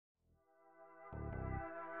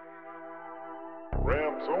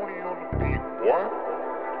Tony on the beat, boy.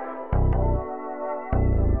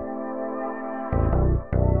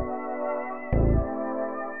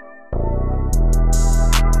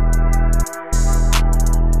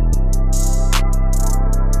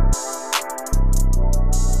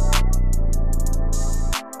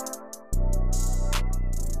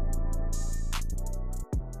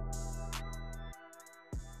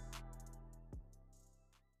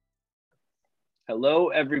 Hello,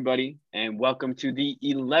 everybody, and welcome to the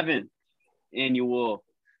 11th annual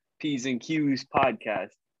P's and Q's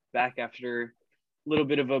podcast. Back after a little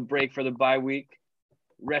bit of a break for the bye week,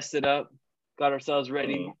 rested up, got ourselves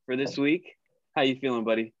ready for this week. How you feeling,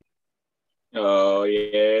 buddy? Oh,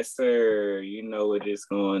 yes, sir. You know what is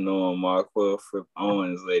going on, Mark Wilford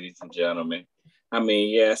Owens, ladies and gentlemen. I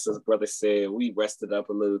mean, yes, as brother said, we rested up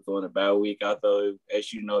a little during the bye week. Although,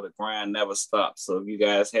 as you know, the grind never stops. So if you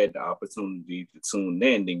guys had the opportunity to tune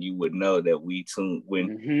in, then you would know that we tuned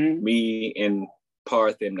when me and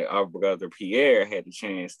Parth and our brother Pierre had the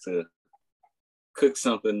chance to cook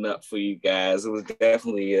something up for you guys. It was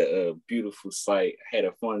definitely a beautiful sight. Had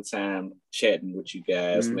a fun time chatting with you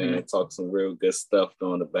guys, man. Talked some real good stuff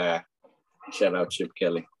during the bye. Shout out Chip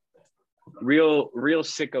Kelly. Real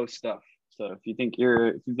sicko stuff. So if you think you're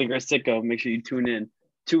a sicko, make sure you tune in.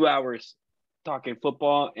 2 hours talking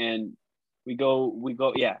football, and we go,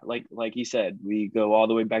 yeah, like he said, we go all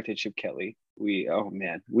the way back to Chip Kelly. We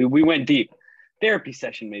went deep. Therapy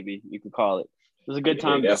session, maybe you could call it. It was a good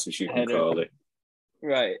time. That's what you can call it.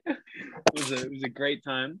 Right. It was a great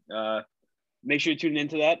time. Make sure you tune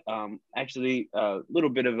into that. Actually, a little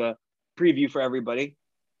bit of a preview for everybody.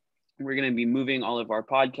 We're going to be moving all of our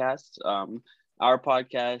podcasts, our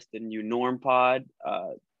podcast, the new Norm Pod,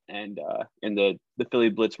 and the Philly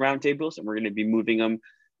Blitz Roundtables, and we're going to be moving them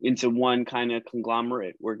into one kind of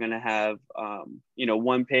conglomerate. We're going to have,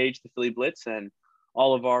 one page, the Philly Blitz, and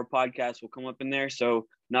all of our podcasts will come up in there. So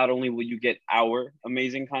not only will you get our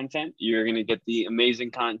amazing content, you're going to get the amazing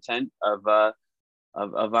content of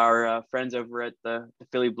our friends over at the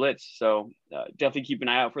Philly Blitz. So definitely keep an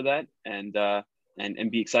eye out for that and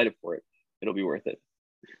be excited for it. It'll be worth it.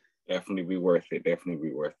 Definitely be worth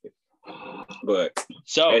it. But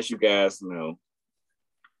so, as you guys know,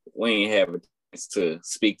 we ain't have a chance to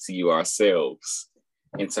speak to you ourselves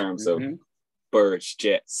in terms of Birds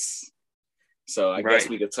Jets. So I guess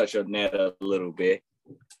we could touch on that a little bit.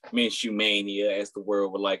 Minshew Mania, as the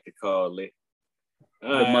world would like to call it. The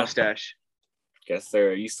mustache. Yes,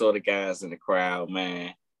 sir. You saw the guys in the crowd,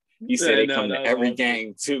 man. You said they come to every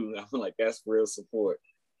game, too. I'm like, that's real support.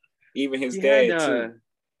 Even his dad, too.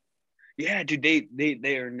 Yeah, dude,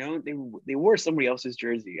 they are known. They wore somebody else's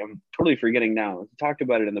jersey. I'm totally forgetting now. He talked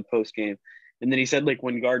about it in the post game, and then he said like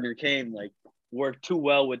when Gardner came, like worked too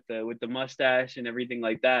well with the mustache and everything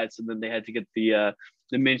like that. So then they had to get the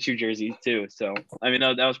Minshew jerseys too. So I mean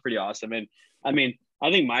that was pretty awesome. And I mean I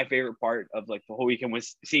think my favorite part of like the whole weekend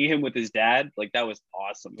was seeing him with his dad. Like that was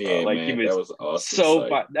awesome. Bro. Yeah, like man, that was awesome. So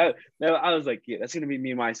fun. That I was like, yeah, that's gonna be me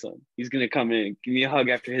and my son. He's gonna come in and give me a hug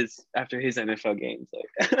after his NFL games. Like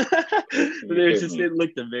it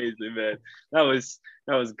looked amazing, man. That was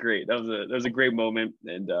great. That was a great moment,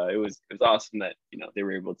 and it was awesome that they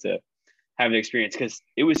were able to have an experience because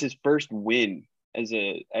it was his first win as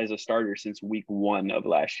a starter since week 1 of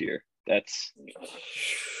last year. That's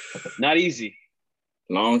not easy.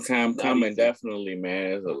 Long time coming, definitely,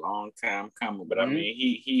 man. It's a long time coming, but I mean,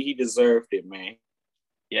 he deserved it, man.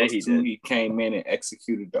 Yeah, he did. He came in and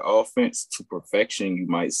executed the offense to perfection, you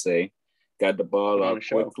might say. Got the ball out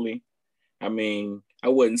quickly. I mean, I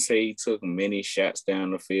wouldn't say he took many shots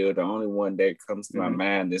down the field. The only one that comes to my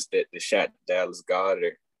mind is that the shot Dallas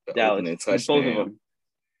Goedert, the opening touchdown. Both of them,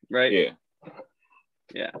 right?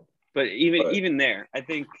 Yeah. But even there, I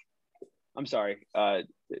think. I'm sorry to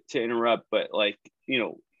interrupt, but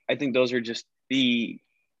I think those are just the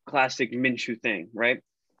classic Minshew thing, right?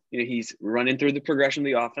 He's running through the progression of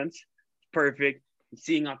the offense, perfect,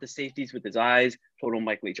 seeing off the safeties with his eyes, total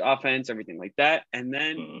Mike Leach offense, everything like that, and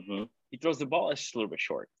then he throws the ball. It's just a little bit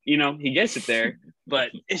short. He gets it there,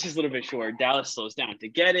 but it's just a little bit short. Dallas slows down to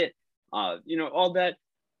get it. All that.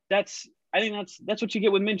 I think that's what you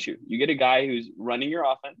get with Minshew. You get a guy who's running your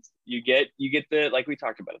offense. You get the, like we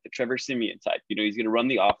talked about it, the Trevor Siemian type. He's going to run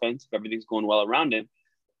the offense if everything's going well around him,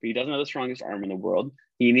 but he doesn't have the strongest arm in the world.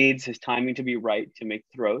 He needs his timing to be right to make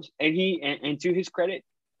throws. And to his credit,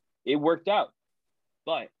 it worked out.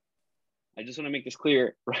 But I just want to make this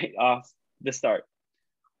clear right off the start.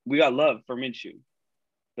 We got love for Minshew,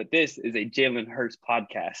 but this is a Jalen Hurts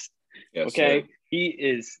podcast. Yes, okay? Sir. He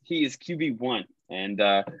is QB1. And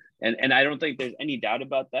I don't think there's any doubt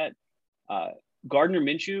about that. Gardner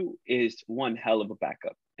Minshew is one hell of a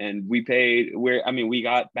backup. And we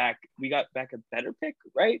got back a better pick,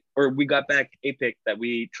 right? Or we got back a pick that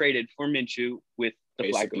we traded for Minshew with the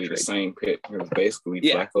basically Flacco trade. The same pick. It was basically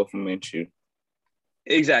Flacco for Minshew.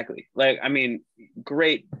 Exactly. Like, I mean,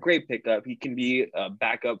 great pickup. He can be a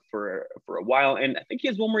backup for a while, and I think he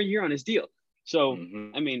has one more year on his deal. So,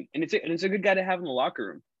 I mean, and it's a good guy to have in the locker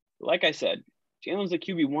room. Like I said, Jalen's a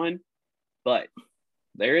QB1, but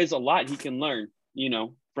there is a lot he can learn,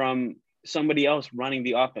 from somebody else running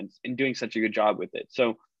the offense and doing such a good job with it.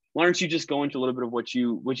 So why don't you just go into a little bit of what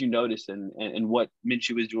you noticed and what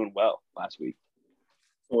Minshew was doing well last week?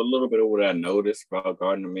 Well, a little bit of what I noticed about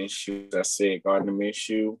Gardner Minshew. As I said, Gardner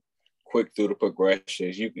Minshew, quick through the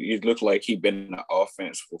progressions. You look like he'd been in the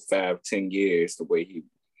offense for 5-10 years, the way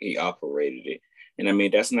he operated it. And I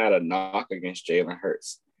mean, that's not a knock against Jalen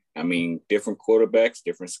Hurts. I mean, different quarterbacks,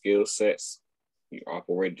 different skill sets. He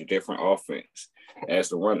operated a different offense. As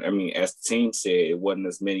the team said, it wasn't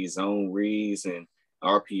as many zone reads and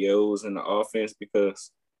RPOs in the offense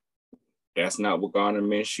because that's not what Gardner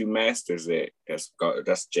Minshew masters at.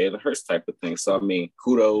 That's Jalen Hurts type of thing. So, I mean,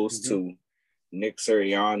 kudos to Nick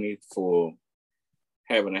Sirianni for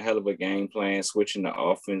having a hell of a game plan, switching the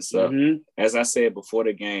offense up. As I said before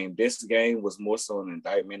the game, this game was more so an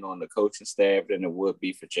indictment on the coaching staff than it would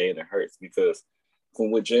be for Jalen Hurts because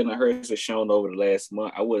from what Jalen Hurts has shown over the last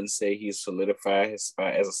month, I wouldn't say he's solidified his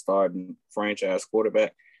spot as a starting franchise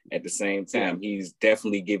quarterback. At the same time, he's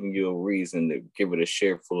definitely giving you a reason to give it a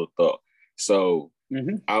share full of thought. So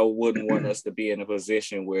I wouldn't want us to be in a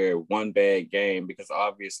position where one bad game, because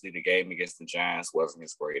obviously the game against the Giants wasn't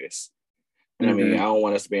his greatest. I mean, I don't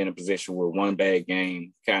want us to be in a position where one bad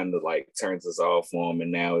game kind of like turns us off for him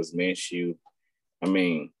and now it's Minshew. I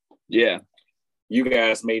mean, you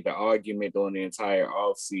guys made the argument during the entire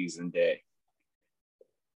offseason that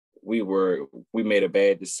we made a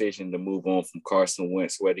bad decision to move on from Carson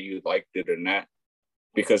Wentz, whether you liked it or not,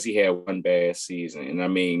 because he had one bad season. And I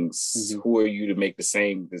mean, who are you to make the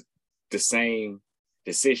same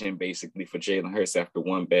decision basically for Jalen Hurts after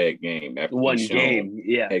one bad game? After one game,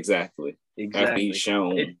 exactly. After he's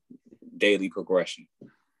shown daily progression.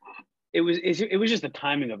 It was just the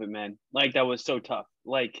timing of it, man. Like, that was so tough.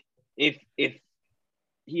 Like, if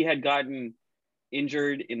he had gotten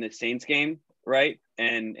injured in the Saints game, right,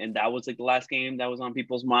 and that was like the last game that was on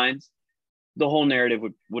people's minds, the whole narrative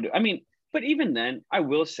would I mean, but even then, I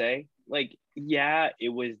will say, like,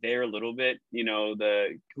 it was there a little bit,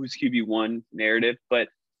 the who's QB1 narrative, but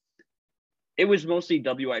it was mostly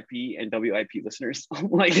WIP and WIP listeners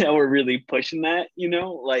like that were really pushing that,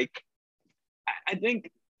 like, I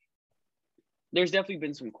think there's definitely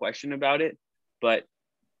been some question about it, but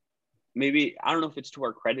maybe, I don't know if it's to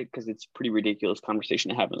our credit because it's a pretty ridiculous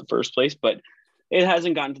conversation to have in the first place, but it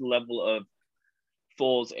hasn't gotten to the level of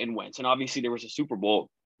Foles and Wentz. And obviously there was a Super Bowl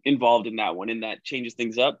involved in that one, and that changes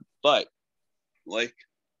things up. But, like,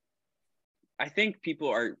 I think people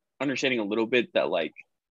are understanding a little bit that, like,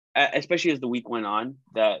 especially as the week went on,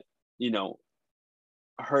 that,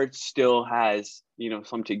 Hurts still has,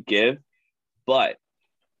 some to give. But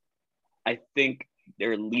I think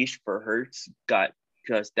their leash for Hurts got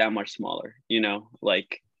just that much smaller,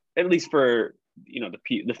 like, at least for,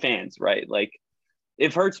 the fans, right? Like,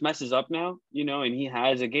 if Hurts messes up now, and he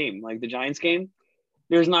has a game like the Giants game,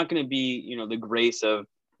 there's not going to be, the grace of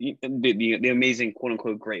the amazing quote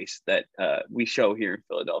unquote grace that we show here in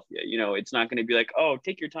Philadelphia. It's not going to be like, oh,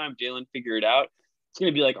 take your time, Jalen, figure it out. It's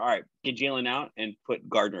going to be like, all right, get Jalen out and put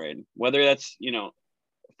Gardner in, whether that's,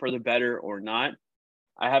 for the better or not.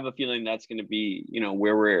 I have a feeling that's going to be,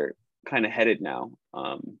 where we're kind of headed now.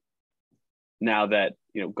 Now that,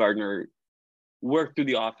 Gardner worked through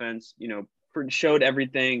the offense, showed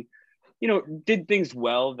everything, did things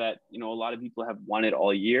well that, a lot of people have wanted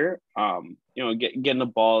all year, getting the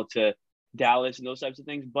ball to Dallas and those types of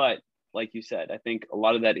things. But like you said, I think a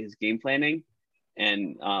lot of that is game planning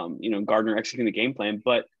and, Gardner executing the game plan,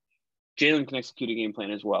 but Jalen can execute a game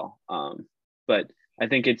plan as well. But I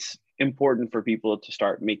think it's important for people to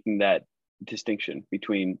start making that distinction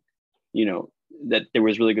between, that there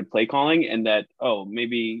was really good play calling and that, oh,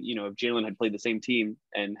 maybe, if Jalen had played the same team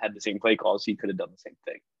and had the same play calls, he could have done the same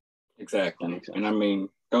thing. Exactly. And I mean,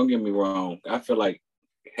 don't get me wrong. I feel like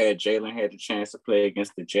had Jalen had the chance to play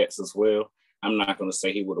against the Jets as well, I'm not going to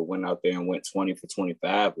say he would have went out there and went 20 for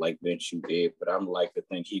 25 like Minshew did, but I'm like to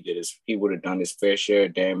think he would have done his fair share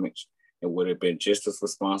of damage and would have been just as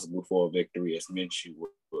responsible for a victory as Minshew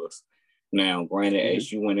was. Now, granted,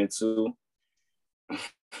 as you went into,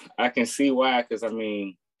 I can see why, because I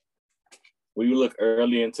mean, when you look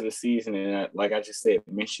early into the season, and like I just said,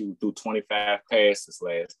 Minshew threw 25 passes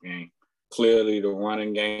last game. Clearly, the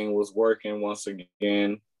running game was working once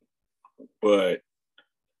again. But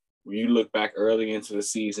when you look back early into the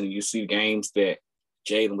season, you see games that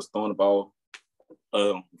Jalen was throwing the ball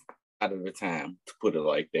out of the time, to put it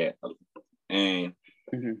like that. And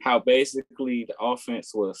how basically the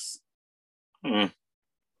offense was, to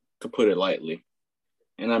put it lightly.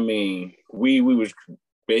 And I mean, we was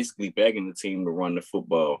basically begging the team to run the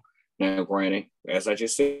football. Now, granted, as I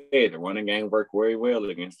just said, the running game worked very well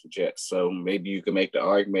against the Jets. So maybe you can make the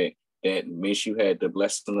argument that Minshew had the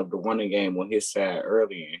blessing of the running game on his side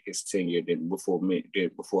earlier in his tenure than before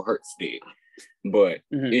Hurts did. But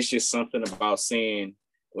it's just something about seeing,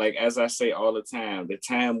 like, as I say all the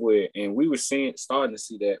time where, and we were starting to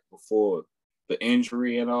see that before the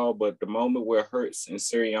injury and all, but the moment where Hurts and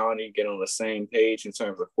Sirianni get on the same page in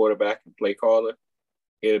terms of quarterback and play caller,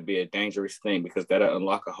 it'll be a dangerous thing because that'll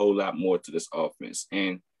unlock a whole lot more to this offense.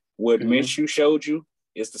 And what Minshew showed you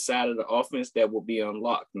is the side of the offense that will be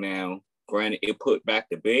unlocked. Now, granted, it put back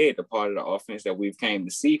to bed the part of the offense that we've came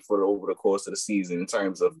to see over the course of the season in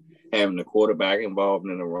terms of having the quarterback involved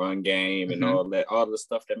in the run game and all the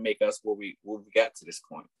stuff that make us where we got to this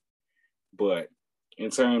point. But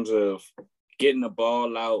in terms of getting the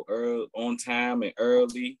ball out early, on time and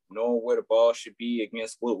early, knowing where the ball should be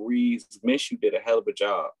against what reads, Minshew did a hell of a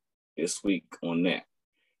job this week on that.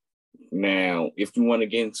 Now, if you want to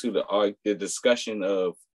get into the discussion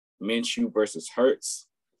of Minshew versus Hurts,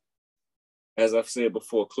 as I've said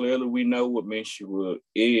before, clearly we know what Minshew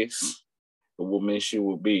is or what Minshew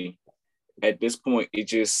will be. At this point, it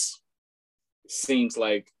just seems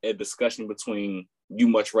like a discussion between you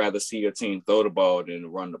much rather see your team throw the ball than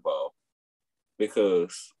run the ball.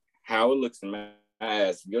 Because how it looks in my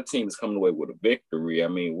eyes, your team is coming away with a victory. I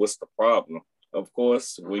mean, what's the problem? Of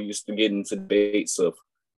course, we used to get into debates of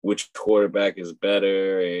which quarterback is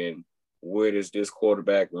better and where does this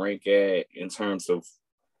quarterback rank at in terms of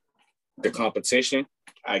the competition.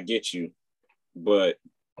 I get you, but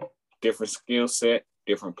different skill set,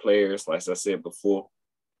 different players, like I said before,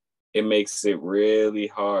 it makes it really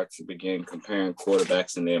hard to begin comparing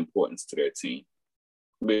quarterbacks and their importance to their team.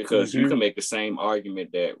 Because you can make the same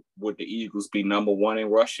argument that would the Eagles be number one in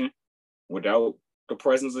rushing without the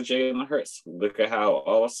presence of Jalen Hurts? Look at how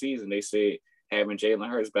all season they said having Jalen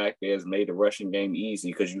Hurts back there has made the rushing game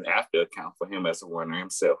easy because you have to account for him as a runner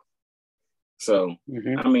himself. So,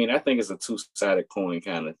 I mean, I think it's a two-sided coin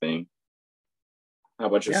kind of thing. How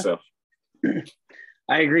about yourself?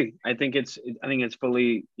 I agree. I think it's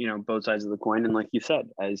fully, both sides of the coin. And like you said,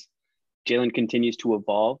 as Jalen continues to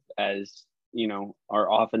evolve, as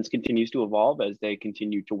our offense continues to evolve, as they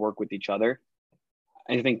continue to work with each other,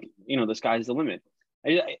 I think, the sky's the limit.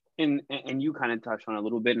 And you kind of touched on it a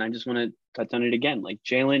little bit, and I just want to touch on it again. Like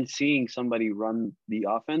Jalen seeing somebody run the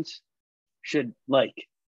offense should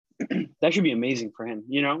that should be amazing for him.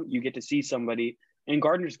 You get to see somebody, and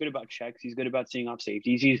Gardner's good about checks. He's good about seeing off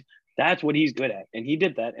safeties. That's what he's good at. And he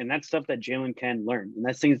did that. And that's stuff that Jalen can learn. And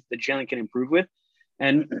that's things that Jalen can improve with.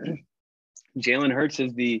 And Jalen Hurts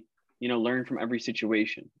is the, learn from every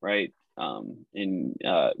situation, right? And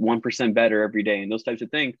 1% better every day and those types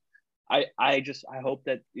of things. I hope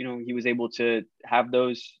that, he was able to have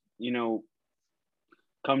those,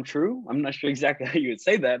 come true. I'm not sure exactly how you would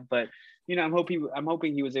say that, but, I'm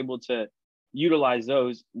hoping he was able to utilize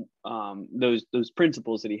those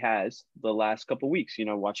principles that he has the last couple of weeks,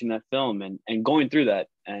 watching that film and going through that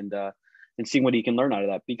and seeing what he can learn out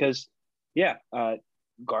of that. Because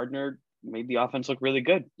Gardner made the offense look really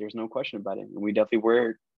good. There's no question about it. And we definitely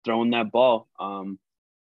were throwing that ball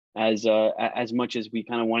as much as we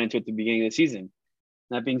kind of wanted to at the beginning of the season.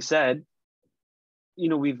 That being said,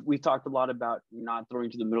 we've talked a lot about not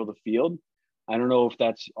throwing to the middle of the field. I don't know if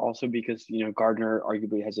that's also because, Gardner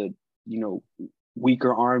arguably has a,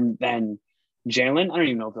 weaker arm than Jalen. I don't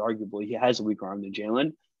even know if arguably he has a weaker arm than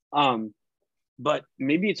Jalen. But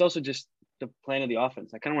maybe it's also just the plan of the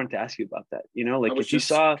offense. I kind of wanted to ask you about that. If you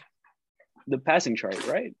saw the passing chart,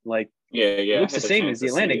 right? It looks the same as the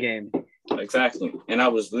Atlanta game. Exactly. And I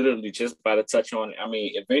was literally just about to touch on it. I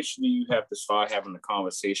mean, eventually you have to start having a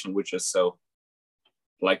conversation with yourself.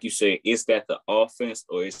 Like you said, is that the offense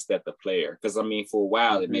or is that the player? Because, I mean, for a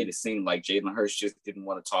while, it made it seem like Jalen Hurts just didn't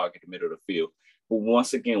want to target the middle of the field. But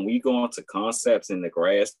once again, we go into concepts in the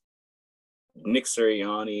grass. Nick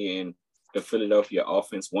Sirianni and the Philadelphia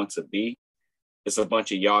offense want to be. It's a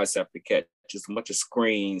bunch of yards after catch. Just a bunch of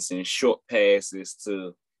screens and short passes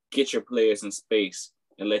to get your players in space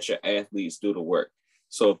and let your athletes do the work.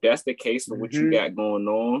 So if that's the case for what you got going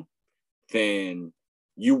on, then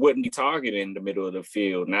you wouldn't be targeting the middle of the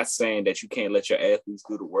field. Not saying that you can't let your athletes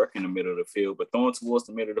do the work in the middle of the field, but throwing towards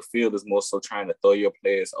the middle of the field is more so trying to throw your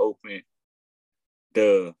players open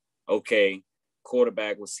the okay,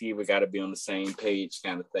 quarterback, receiver got to be on the same page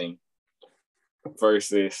kind of thing.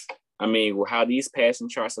 Versus, I mean, how these passing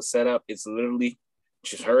charts are set up, it's literally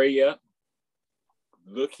just hurry up,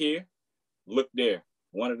 look here, look there.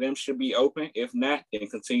 One of them should be open. If not, then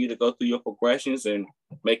continue to go through your progressions and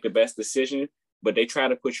make the best decision. But they try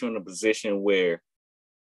to put you in a position where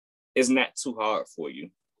it's not too hard for you,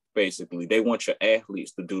 basically. They want your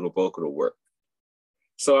athletes to do the bulk of the work.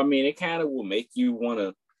 So, I mean, it kind of will make you want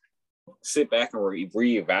to sit back and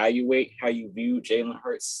reevaluate how you view Jalen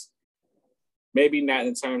Hurts. Maybe not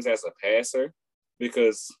in terms as a passer,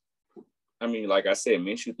 because, I mean, like I said,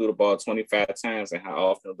 Minshew threw the ball 25 times, and how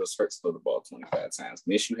often does Hurts throw the ball 25 times?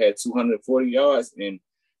 Minshew had 240 yards, and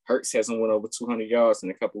Hurts hasn't went over 200 yards in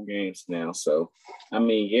a couple games now. So, I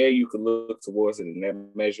mean, yeah, you could look towards it in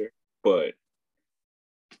that measure, but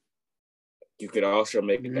you could also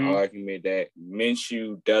make the argument that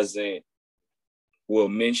Minshew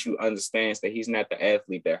understands that he's not the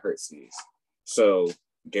athlete that Hurts is. So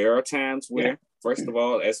there are times where, first of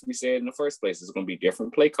all, as we said in the first place, it's going to be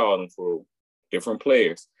different play calling for different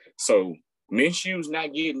players. So Minshew's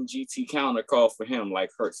not getting GT counter call for him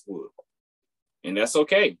like Hurts would. And that's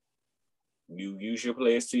okay. You use your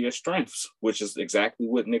players to your strengths, which is exactly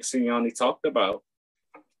what Nick Sirianni talked about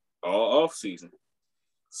all offseason.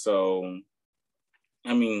 So,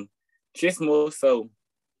 I mean, just more so,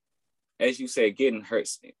 as you said, getting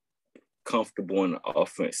Hurts comfortable in the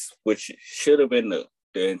offense, which should have been the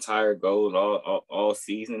entire goal all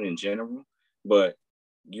season in general. But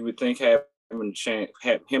you would think having the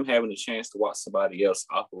chance to watch somebody else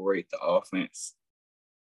operate the offense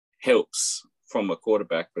helps from a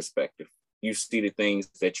quarterback perspective. You see the things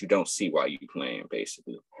that you don't see while you're playing,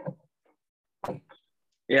 basically.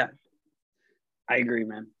 Yeah, I agree,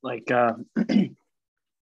 man. Like,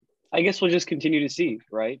 I guess we'll just continue to see,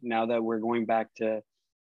 right? Now that we're going back to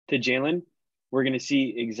Jalen, we're going to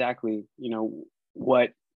see exactly,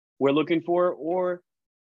 what we're looking for, or,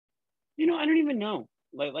 I don't even know.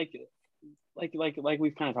 Like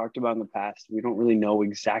we've kind of talked about in the past, we don't really know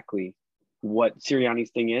exactly what Sirianni's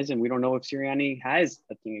thing is, and we don't know if Sirianni has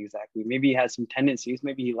a thing exactly. Maybe he has some tendencies.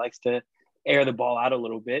 Maybe he likes to air the ball out a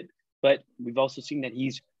little bit, but we've also seen that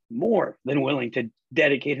he's more than willing to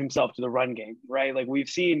dedicate himself to the run game, right? Like we've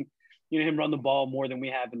seen, him run the ball more than we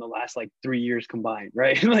have in the last 3 years combined,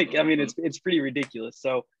 right? Like, I mean, it's pretty ridiculous.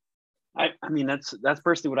 So, I mean, that's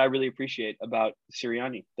personally what I really appreciate about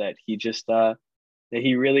Sirianni, that he just that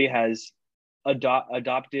he really has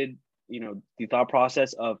adopted, the thought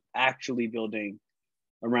process of actually building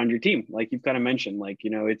around your team. Like you've kind of mentioned,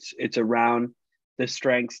 it's around the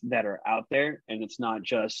strengths that are out there, and it's not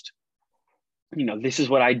just, this is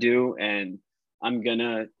what I do, and I'm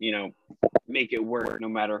gonna, make it work no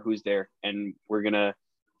matter who's there, and we're gonna,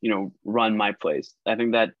 run my plays. I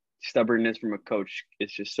think that stubbornness from a coach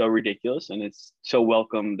is just so ridiculous, and it's so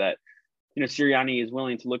welcome that, Sirianni is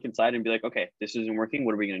willing to look inside and be like, okay, this isn't working.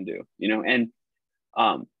 What are we gonna do? And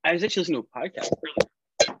I was actually listening to a podcast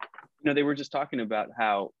earlier. They were just talking about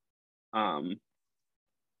how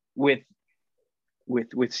with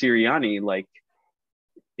Sirianni,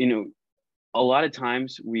 a lot of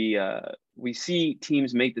times we see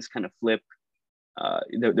teams make this kind of flip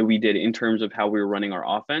that we did in terms of how we were running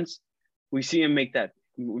our offense. We see them make that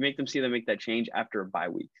change after a bye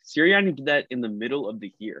week. Sirianni did that in the middle of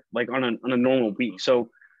the year, on a normal week. So,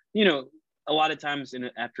 a lot of times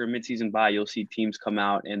after a midseason bye, you'll see teams come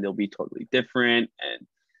out and they'll be totally different. And,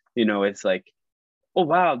 it's like, oh,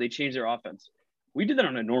 wow, they changed their offense. We did that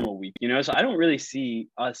on a normal week, so I don't really see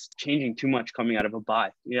us changing too much coming out of a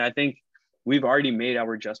bye. I think we've already made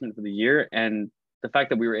our adjustment for the year. And the fact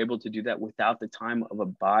that we were able to do that without the time of a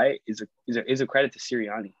bye is a credit to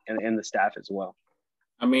Sirianni and the staff as well.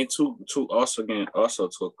 I mean, to a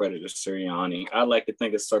credit to Sirianni, I like to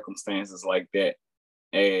think of circumstances like that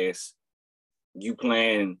as you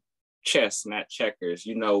playing chess, not checkers.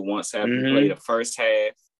 Once after you play the first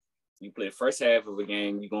half, of a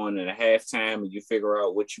game, you go into the halftime and you figure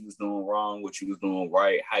out what you was doing wrong, what you was doing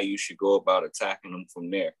right, how you should go about attacking them from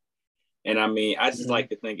there. And I mean, I just like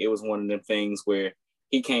to think it was one of them things where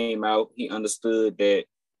he came out, he understood that,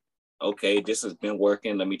 okay, this has been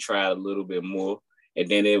working, let me try a little bit more. And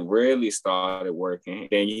then it really started working.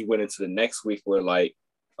 Then you went into the next week where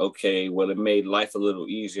okay, well, it made life a little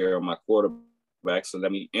easier on my quarterback, so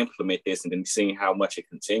let me implement this. And then seeing how much it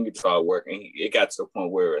continued to start working, it got to a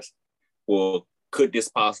point where it's, well, could this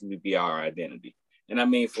possibly be our identity? And I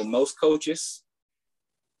mean, for most coaches,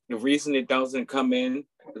 the reason it doesn't come in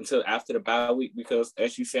until after the bye week, because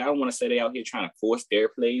as you say, I don't want to say they out here trying to force their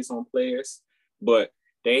plays on players, but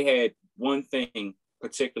they had one thing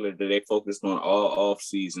particular that they focused on all off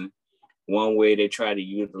season. One way they try to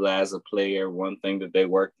utilize a player, one thing that they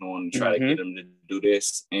worked on to try to get them to do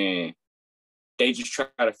this, and they just try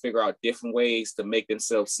to figure out different ways to make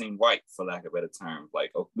themselves seem right, for lack of a better term.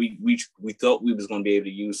 Like, we thought we was going to be able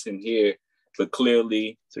to use him here, but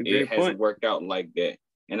clearly it hasn't worked out like that.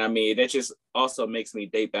 And I mean, that just also makes me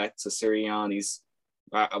date back to Sirianni's,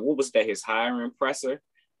 what was that, his hiring presser,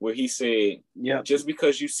 where he said, just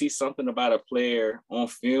because you see something about a player on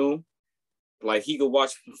film, like he could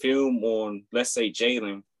watch film on, let's say,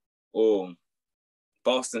 Jalen or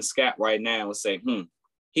Boston Scott right now and say,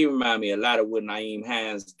 he remind me a lot of what Nyheim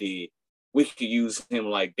Hines did. We could use him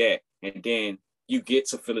like that. And then you get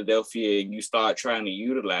to Philadelphia and you start trying to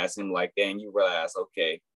utilize him like that, and you realize,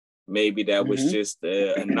 okay, maybe that was just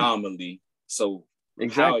an anomaly. So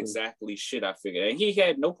how exactly should I figure that? And he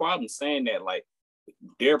had no problem saying that, like,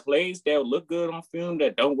 there are plays that look good on film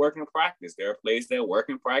that don't work in practice. There are plays that work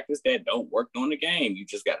in practice that don't work on the game. You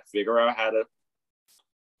just got to figure out how to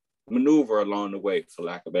maneuver along the way, for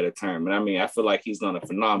lack of a better term. And I mean, I feel like he's done a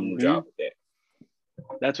phenomenal job with that.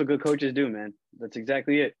 That's what good coaches do, man. That's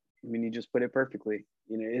exactly it. I mean, you just put it perfectly.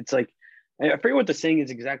 You know, it's like, I forget what the saying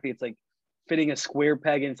is exactly. It's like fitting a square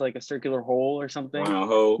peg into like a circular hole or something. Round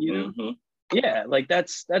hole. You know? Yeah, like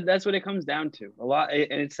that's what it comes down to a lot.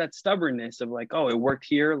 And it's that stubbornness of like, oh, it worked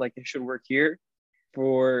here, like it should work here.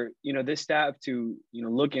 For, you know, this staff to, you know,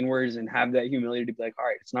 look inwards and have that humility to be like, all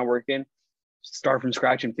right, it's not working. Start from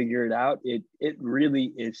scratch and figure it out. It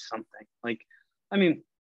really is something. Like, I mean,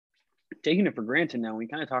 taking it for granted now. We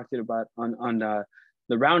kind of talked about on the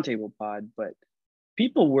roundtable pod, but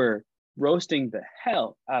people were roasting the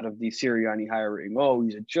hell out of the Sirianni hiring. Oh,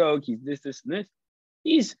 he's a joke. He's this, and this.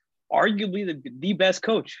 He's arguably the best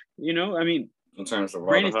coach. You know, I mean, in terms of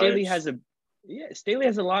Brandon Staley Staley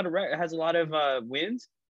has a lot of wins,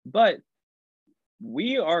 but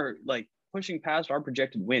we are like pushing past our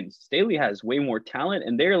projected wins. Staley has way more talent,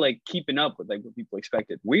 and they're like keeping up with like what people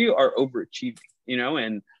expected. We are overachieving, you know,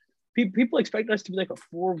 and people expect us to be like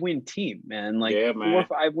a 4-win team, man, like 4 or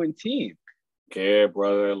 5-win team. Yeah,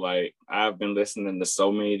 brother. Like, I've been listening to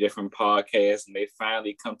so many different podcasts, and they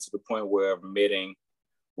finally come to the point where admitting,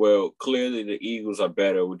 well, clearly the Eagles are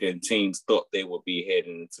better than teams thought they would be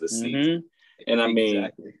heading into the season. And I mean,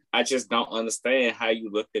 I just don't understand how you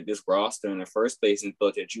looked at this roster in the first place and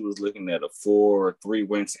thought that you was looking at a 4 or 3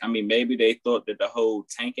 wins. I mean, maybe they thought that the whole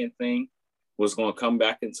tanking thing was going to come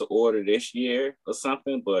back into order this year or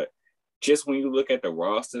something. But just when you look at the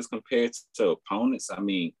rosters compared to opponents, I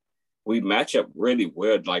mean, we match up really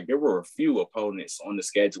well. Like, there were a few opponents on the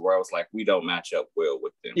schedule where I was like, we don't match up well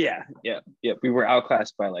with them. Yeah. We were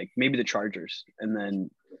outclassed by like maybe the Chargers, and then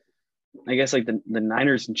I guess like the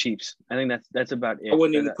Niners and Chiefs. I think that's about it. I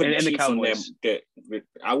wouldn't even put the Chiefs on them.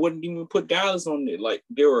 I wouldn't even put Dallas on it. Like,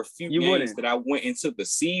 there were a few games that I went into the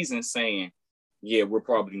season saying, yeah, we're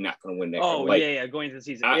probably not going to win that. Oh, like, going into the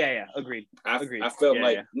season. Agreed. I felt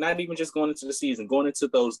not even just going into the season, going into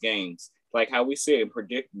those games, like how we said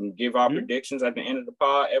and give our predictions at the end of the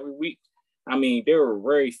pod every week. I mean, there were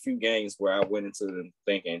very few games where I went into them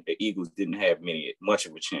thinking the Eagles didn't have much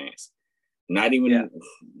of a chance. Not even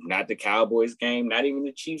not the Cowboys game, not even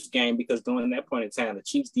the Chiefs game, because during that point in time, the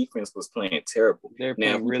Chiefs defense was playing terrible.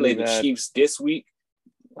 Now, if we play the Chiefs this week,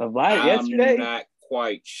 I'm not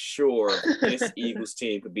quite sure this Eagles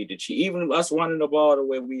team could beat the Chiefs, even us running the ball the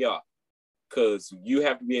way we are, because you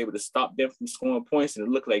have to be able to stop them from scoring points, and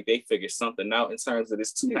it looked like they figured something out in terms of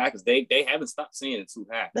this 2 high, because they haven't stopped saying it 2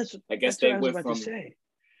 high. I guess they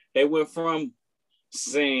went from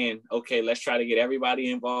saying, okay, let's try to get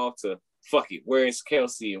everybody involved, to fuck it, where's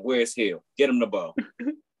Kelsey and where's Hill? Get them the ball.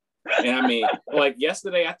 And I mean, like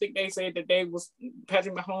yesterday, I think they said that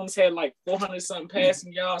Patrick Mahomes had like 400-something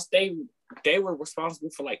passing yards. They were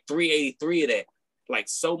responsible for like 383 of that. Like,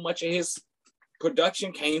 so much of his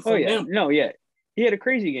production came from them. No, yeah. He had a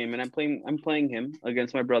crazy game, and I'm playing him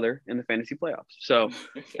against my brother in the fantasy playoffs. So,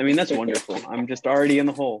 I mean, that's wonderful. I'm just already in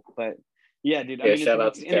the hole. But yeah, dude. Yeah, shout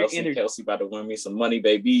out to Kelsey. Kelsey about to win me some money,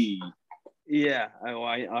 baby. Yeah,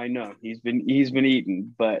 I know. He's been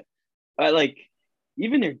eating, but like,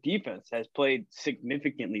 even their defense has played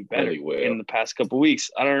significantly better in the past couple of weeks.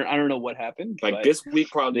 I don't know what happened. Like, this week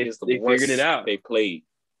probably is the worst figured it out. They played.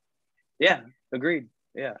 Yeah, agreed.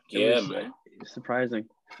 Yeah, man. Surprising.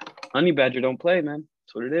 Honey Badger don't play, man.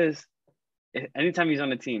 That's what it is. Anytime he's on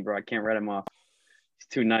the team, bro, I can't write him off. He's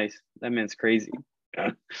too nice. That man's crazy.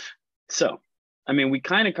 So, I mean, we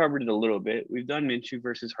kind of covered it a little bit. We've done Minshew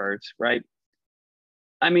versus Hurts, right?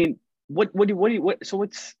 I mean, what's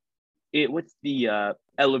the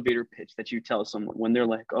elevator pitch that you tell someone when they're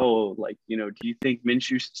like, oh, like, you know, do you think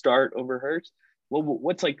Minshew should start over Hurts?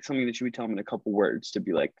 what's like something that you would tell him in a couple words to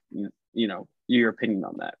be like, you know, your opinion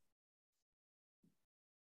on that?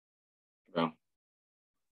 Well,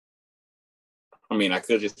 I mean, I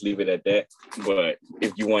could just leave it at that, but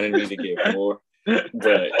if you wanted me to get more,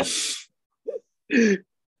 but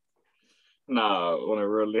nah, on a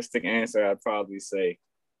realistic answer, I'd probably say,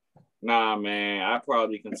 nah, man, I'd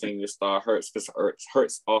probably continue to start Hurts because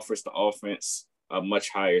Hurts offers the offense a much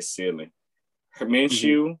higher ceiling.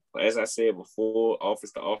 Minshew, as I said before,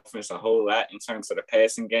 offers the offense a whole lot in terms of the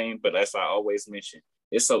passing game, but as I always mention,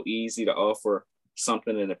 it's so easy to offer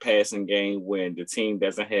something in the passing game when the team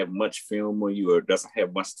doesn't have much film on you or doesn't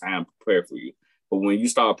have much time to prepare for you. But when you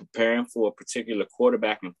start preparing for a particular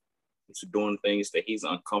quarterback and to doing things that he's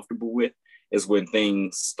uncomfortable with is when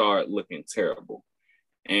things start looking terrible.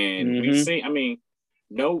 And we've seen, I mean,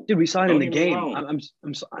 no. Dude, we saw it in the game.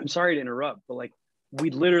 I'm sorry to interrupt, but like we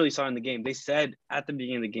literally saw in the game. They said at the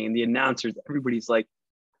beginning of the game, the announcers, everybody's like,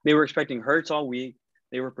 they were expecting Hurts all week.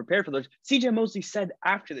 They were prepared for those. CJ Mosley said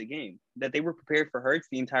after the game that they were prepared for Hurts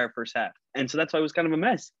the entire first half. And so that's why it was kind of a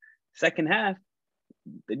mess. Second half,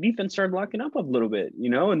 the defense started locking up a little bit, you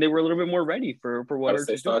know, and they were a little bit more ready for what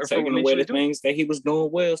Hurts was doing. Taking away the things that he was doing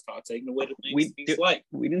well. Start taking away the things he's like.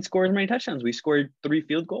 We didn't score as many touchdowns. We scored 3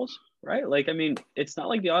 field goals, right? Like, I mean, it's not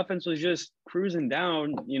like the offense was just cruising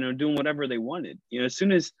down, you know, doing whatever they wanted. You know, as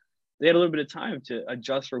soon as they had a little bit of time to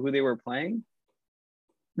adjust for who they were playing,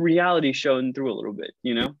 reality showing through a little bit,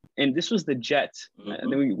 you know. And this was the Jets,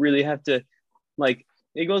 and then we really have to, like,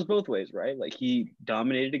 it goes both ways, right? Like, he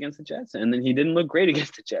dominated against the Jets, and then he didn't look great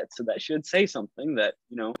against the Jets. So that should say something that,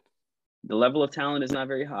 you know, the level of talent is not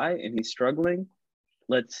very high, and he's struggling.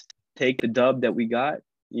 Let's take the dub that we got.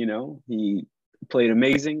 You know, he played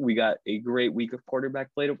amazing. We got a great week of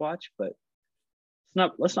quarterback play to watch, but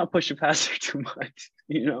let's not push the passer too much,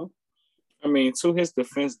 you know. I mean, to his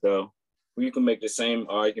defense, though, you can make the same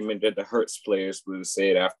argument that the Hurts players would have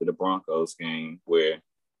said after the Broncos game, where,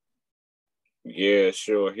 yeah,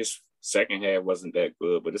 sure, his second half wasn't that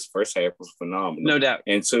good, but his first half was phenomenal. No doubt.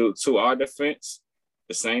 And to our defense,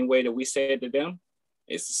 the same way that we said to them,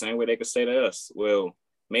 it's the same way they could say to us. Well,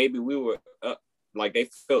 maybe we were up, like they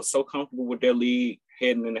felt so comfortable with their lead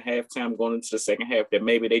heading into halftime, going into the second half, that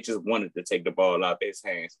maybe they just wanted to take the ball out of his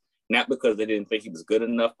hands. Not because they didn't think he was good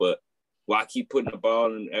enough, but why keep putting the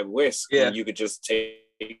ball at risk when you could just take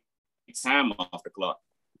time off the clock?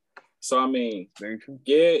 So, I mean, yeah,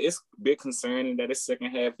 it's a bit concerning that his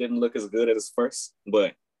second half didn't look as good as his first.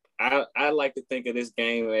 But I like to think of this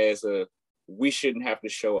game as we shouldn't have to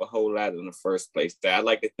show a whole lot in the first place. I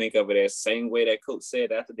like to think of it as the same way that coach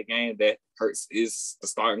said after the game that Hurts is the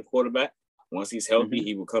starting quarterback. Once he's healthy,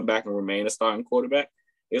 he will come back and remain a starting quarterback.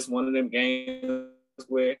 It's one of them games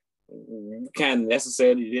where you kind of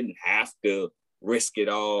necessarily didn't have to risk it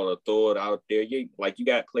all or throw it out there. You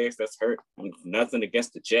got players that's hurt. I mean, nothing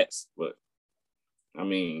against the Jets, but I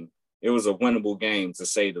mean, it was a winnable game to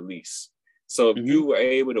say the least. So if you were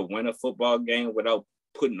able to win a football game without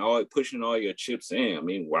pushing all your chips in, I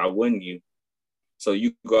mean, why wouldn't you? So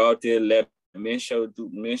you go out there, let Minshew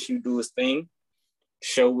do his thing,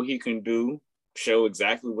 show what he can do, show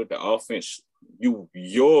exactly what the offense,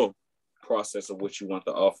 your process of what you want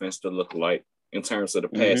the offense to look like in terms of the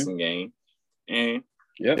passing game, and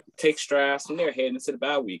take strides from there heading into the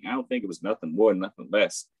bye week. I don't think it was nothing more, nothing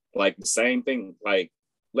less. Like the same thing, like,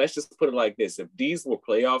 let's just put it like this. If these were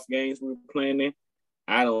playoff games we were playing in,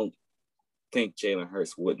 I don't think Jalen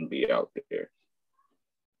Hurts wouldn't be out there.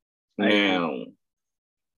 Now,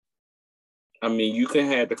 I mean, you can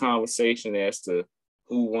have the conversation as to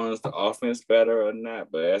who runs the offense better or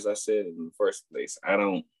not, but as I said in the first place,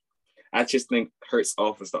 I just think Hurts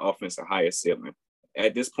offers the offense a higher ceiling.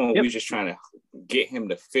 At this point, we're just trying to get him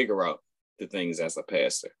to figure out the things as a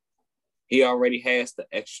passer. He already has the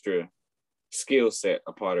extra skill set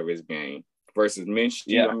a part of his game versus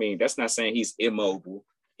Minshew. I mean, that's not saying he's immobile.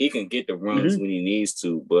 He can get the runs when he needs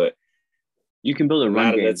to, but you can build a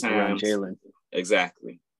run game around Jalen.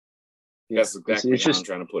 Exactly. That's exactly how I'm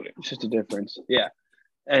trying to put it. It's just a difference. Yeah.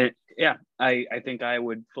 And I think I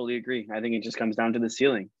would fully agree. I think it just comes down to the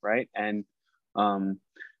ceiling, right? And,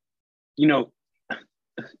 you know,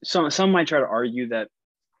 some might try to argue that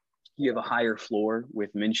you have a higher floor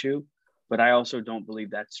with Minshew, but I also don't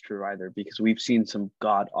believe that's true either, because we've seen some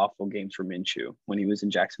god-awful games from Minshew when he was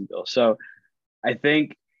in Jacksonville. So I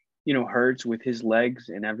think, you know, Hurts with his legs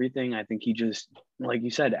and everything, I think he just, like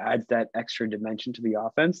you said, adds that extra dimension to the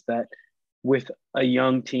offense that with a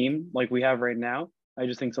young team like we have right now, I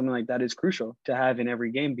just think something like that is crucial to have in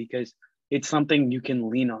every game, because it's something you can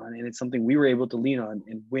lean on, and it's something we were able to lean on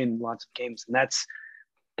and win lots of games. And that's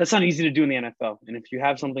That's not easy to do in the NFL. And if you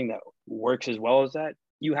have something that works as well as that,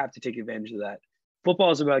 you have to take advantage of that.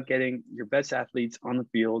 Football is about getting your best athletes on the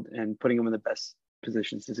field and putting them in the best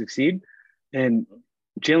positions to succeed. And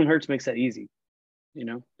Jalen Hurts makes that easy,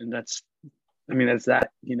 and that's that,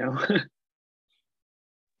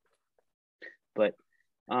 But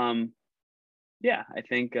yeah, I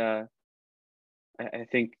think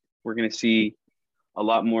we're going to see a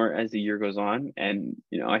lot more as the year goes on. And,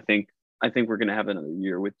 I think we're going to have another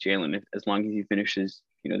year with Jalen as long as he finishes,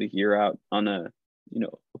 the year out on a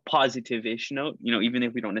positive-ish note, even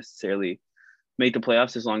if we don't necessarily make the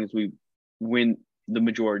playoffs, as long as we win the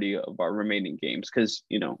majority of our remaining games. Because,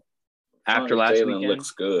 after last Jalen weekend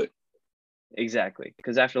looks good. Exactly.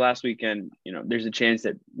 Because after last weekend, there's a chance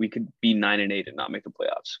that we could be 9-8 and not make the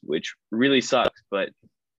playoffs, which really sucks. But,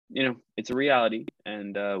 it's a reality.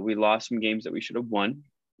 And we lost some games that we should have won.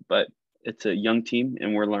 But it's a young team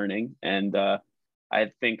and we're learning. And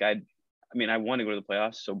I think I want to go to the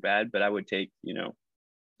playoffs so bad, but I would take,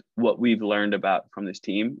 what we've learned from this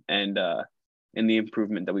team and the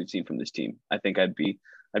improvement that we've seen from this team. I think I'd be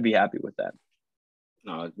happy with that.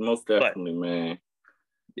 No, most definitely, man.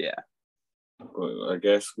 Yeah. I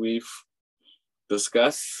guess we've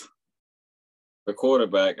discussed the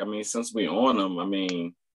quarterback. Since we on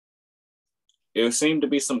him, it seemed to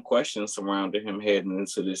be some questions surrounding him heading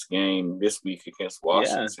into this game this week against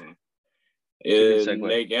Washington. Yeah.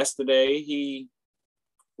 Like yesterday, he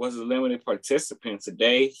was a limited participant.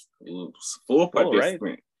 Today, full participant.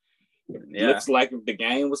 Right. Yeah. Looks like if the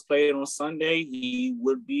game was played on Sunday, he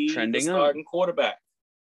would be the starting quarterback.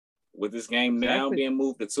 With this game now being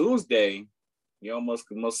moved to Tuesday, you almost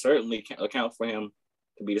could most certainly account for him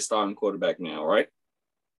to be the starting quarterback now, right?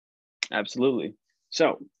 Absolutely.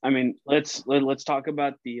 So, let's talk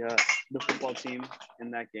about the football team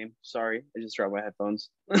in that game. Sorry, I just dropped my headphones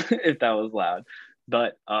if that was loud.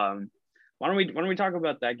 But why don't we talk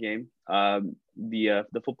about that game? The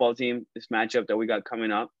football team, this matchup that we got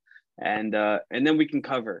coming up, and then we can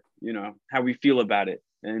cover, how we feel about it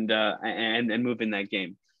and move in that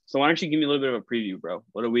game. So why don't you give me a little bit of a preview, bro?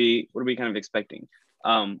 What are we kind of expecting?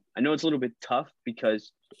 I know it's a little bit tough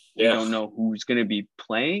because we don't know who's going to be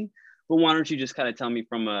playing, but why don't you just kind of tell me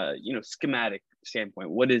from a schematic standpoint,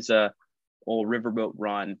 what is old Riverboat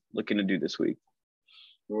Ron looking to do this week?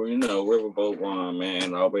 Well, Riverboat Ron,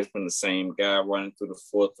 man, always been the same guy running through the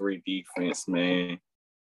 4-3 defense, man.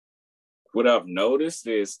 What I've noticed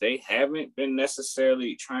is they haven't been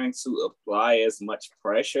necessarily trying to apply as much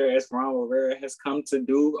pressure as Ron Rivera has come to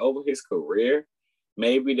do over his career.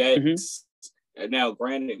 Maybe that's now,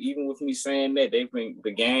 granted, even with me saying that, they've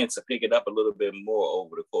began to pick it up a little bit more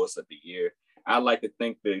over the course of the year. I like to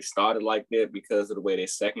think they started like that because of the way their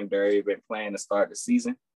secondary been playing to start the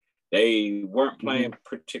season. They weren't playing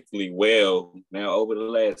particularly well. Now, over the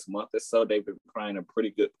last month or so, they've been playing a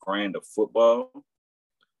pretty good brand of football.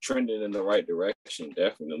 Trending in the right direction,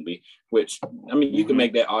 definitely. Which, you can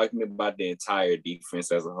make that argument about the entire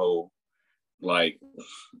defense as a whole. Like,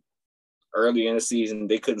 early in the season,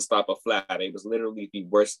 they couldn't stop a fly. They was literally the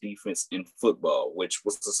worst defense in football, which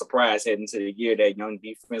was a surprise heading to the year. That young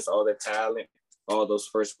defense, all that talent, all those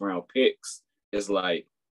first-round picks, is like,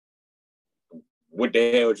 what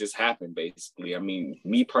the hell just happened, basically?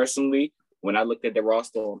 Me personally, when I looked at the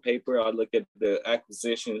roster on paper, I looked at the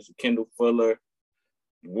acquisitions, Kendall Fuller,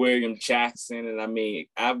 William Jackson, and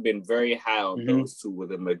I've been very high on those two with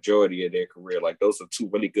the majority of their career. Like, those are two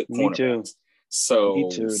really good cornerbacks. So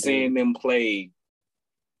seeing them play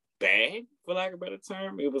bad, for lack of a better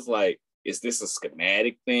term, it was like, is this a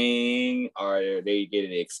schematic thing? Are they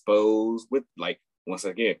getting exposed with, like, once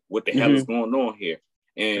again, what the hell is going on here?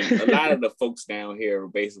 And a lot of the folks down here are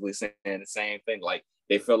basically saying the same thing. Like,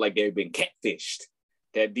 they felt like they've been catfished.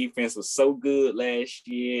 That defense was so good last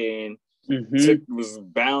year and was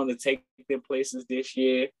bound to take their places this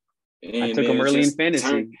year. And I took them early in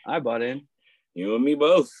fantasy. I bought in. You and me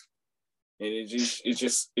both. And it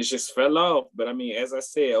just fell off. But as I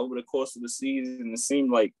said, over the course of the season, it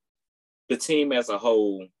seemed like the team as a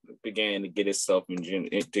whole began to get itself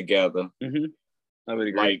together. I would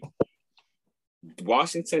agree. Like,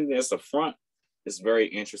 Washington as a front is very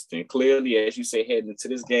interesting. Clearly, as you say, heading into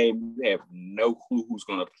this game, you have no clue who's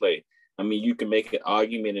going to play. You can make an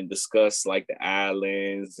argument and discuss like the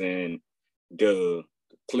Allens and the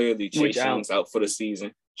clearly Chase Young's out for the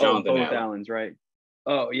season. Jonathan Allen. Allens, right?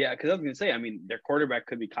 Oh yeah, because I was gonna say, their quarterback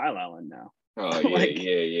could be Kyle Allen now. Oh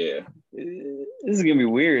yeah. This is gonna be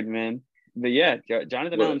weird, man. But yeah,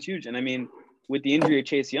 Jonathan Allen's huge, and with the injury of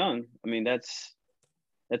Chase Young, that's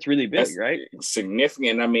really big, right?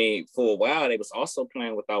 Significant. For a while, they was also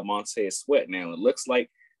playing without Montez Sweat. Now it looks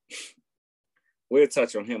like we'll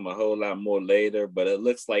touch on him a whole lot more later, but it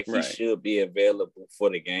looks like he should be available for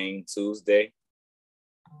the game Tuesday.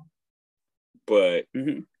 But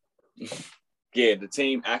yeah, the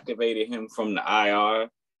team activated him from the IR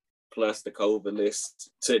plus the COVID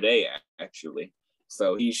list today, actually.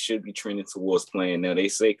 So he should be trending towards playing. Now, they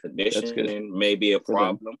say conditioning may be a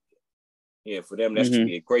problem. Yeah, for them, that should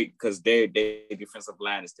be great because their defensive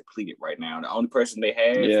line is depleted right now. The only person they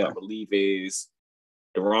have, I believe, is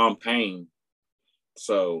Deron Payne.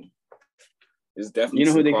 So it's definitely you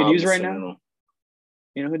know who they could use right now?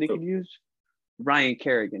 You know who they could use? Ryan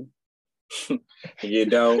Kerrigan. You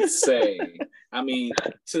don't say. I mean,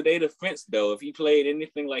 to their defense, though, if he played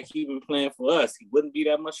anything like he been playing for us, he wouldn't be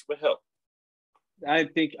that much of a help. I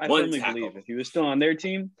firmly believe if he was still on their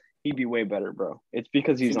team, he'd be way better, bro. It's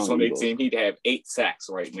because he's on their team. He'd have 8 sacks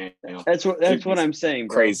right now. That's what I'm saying,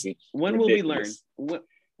 bro. Crazy. When Ridiculous. Will we learn?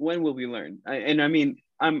 When will we learn? I mean,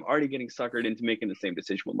 I'm already getting suckered into making the same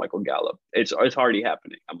decision with Michael Gallup. It's already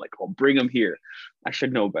happening. I'm like, oh, bring him here. I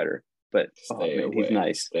should know better. But he's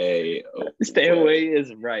nice. Stay away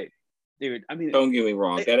is right, dude. I mean, don't get me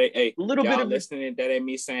wrong. That ain't a little bit of listening. That ain't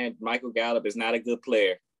me saying Michael Gallup is not a good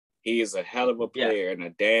player. He is a hell of a player and a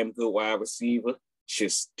damn good wide receiver.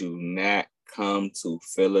 Just do not come to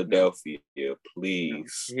Philadelphia,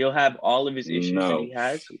 please. No. He'll have all of his issues that he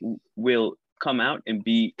has will come out and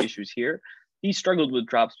be issues here. He struggled with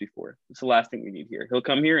drops before. It's the last thing we need here. He'll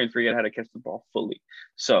come here and forget how to catch the ball fully.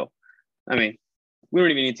 So, I mean, we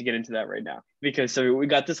don't even need to get into that right now because we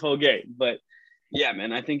got this whole game. But yeah,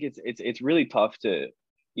 man, I think it's really tough to,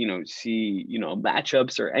 see,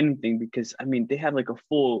 matchups or anything because I mean, they have like a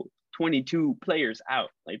full 22 players out.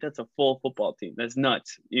 Like that's a full football team. That's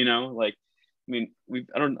nuts, like, I mean,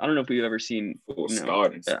 I don't know if we've ever seen full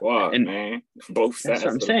starting squad, man. Both sides. That's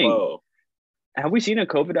what I'm saying. Ball. Have we seen a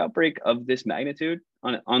COVID outbreak of this magnitude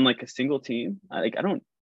on like a single team? I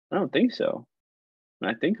don't think so. When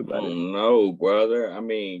I think about it. No, brother. I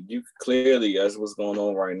mean, you clearly, as what's going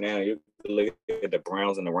on right now, you look at the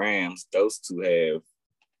Browns and the Rams. Those two have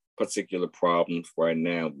particular problems right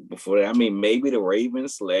now. Before that, I mean, maybe the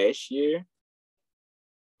Ravens last year,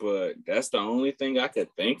 but that's the only thing I could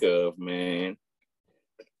think of, man.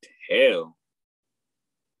 Hell.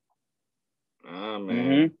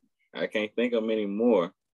 Man. I can't think of many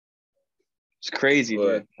more. It's crazy,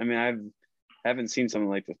 dude. I mean, I haven't seen something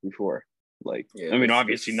like this before. Like, I mean,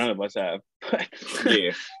 obviously none of us have, but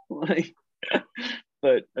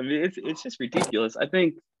but I mean, it's just ridiculous. I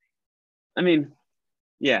think what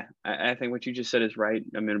you just said is right.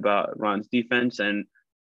 I mean, about Ron's defense, and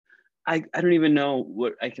I don't even know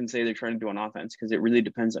what I can say they're trying to do on offense because it really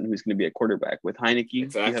depends on who's going to be a quarterback. With Heineke, you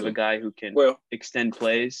have a guy who can extend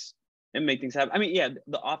plays and make things happen. I mean,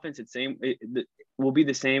 the offense will be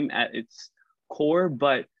the same at its core,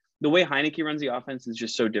 but the way Heineke runs the offense is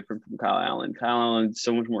just so different from Kyle Allen. Kyle Allen's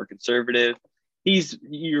so much more conservative. He's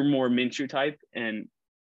your more Minshew type, and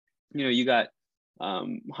you got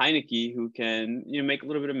Heineke who can make a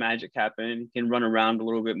little bit of magic happen. He can run around a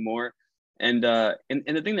little bit more, and the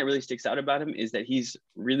thing that really sticks out about him is that he's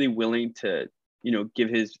really willing to give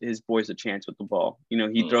his boys a chance with the ball.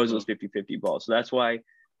 He throws those 50-50 balls, so that's why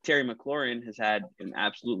Terry McLaurin has had an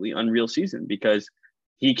absolutely unreal season because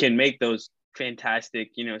he can make those fantastic,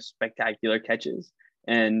 spectacular catches,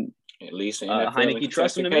 and at least Heineke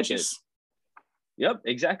trusts him to make it. Yep,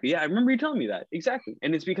 exactly. Yeah, I remember you telling me that. Exactly.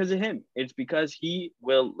 And it's because of him. It's because he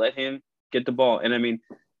will let him get the ball. And I mean,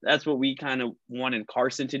 that's what we kind of wanted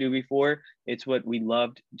Carson to do before. It's what we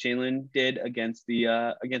loved Jalen did against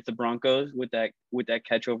the Broncos with that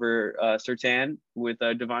catch over Surtain with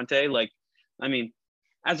Devontae. Like, I mean,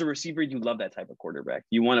 as a receiver, you love that type of quarterback.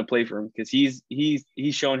 You want to play for him because he's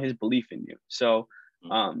shown his belief in you. So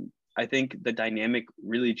I think the dynamic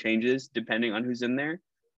really changes depending on who's in there.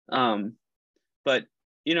 But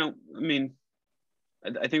I mean,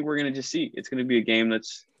 I think we're gonna just see. It's gonna be a game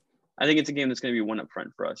that's going to be one up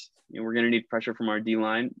front for us. We're gonna need pressure from our D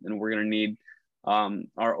line, and we're gonna need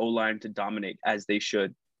our O line to dominate as they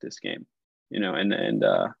should this game. I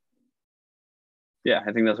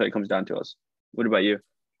think that's what it comes down to us. What about you?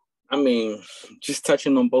 I mean, just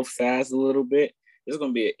touching on both sides a little bit, it's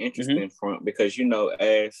going to be an interesting front because,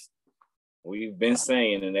 as we've been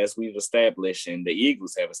saying and as we've established and the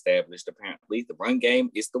Eagles have established, apparently, the run game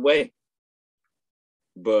is the way.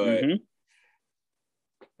 But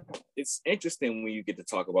it's interesting when you get to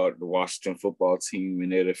talk about the Washington football team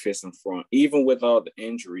and their defensive front. Even with all the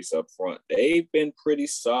injuries up front, they've been pretty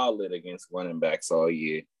solid against running backs all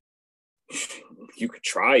year. You could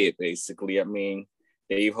try it, basically. I mean,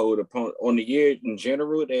 they hold opponent on the year in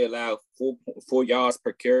general. They allow 4 yards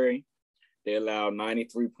per carry They allowed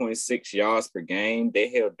 93.6 yards per game. They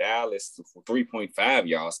held Dallas to 3.5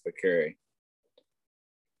 yards per carry.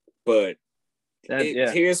 But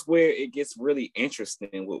here's where it gets really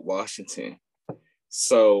interesting with Washington.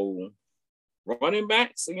 So running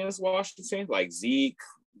backs against Washington, like Zeke,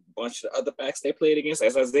 a bunch of the other backs they played against,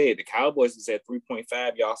 as I said, the Cowboys was at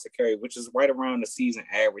 3.5 yards per carry, which is right around the season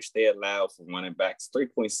average they allowed for running backs,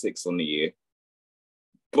 3.6 on the year.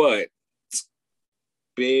 But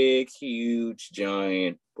big, huge,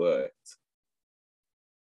 giant, but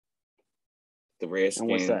the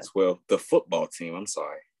Redskins, well, the football team, I'm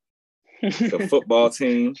sorry. The football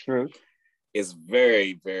team is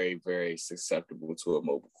very, very, very susceptible to a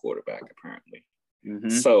mobile quarterback, apparently. Mm-hmm.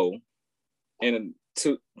 So, and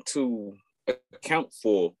to account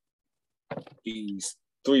for these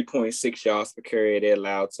 3.6 yards per carry they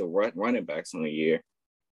allowed to running backs on a year,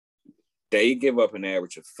 they give up an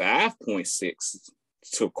average of 5.6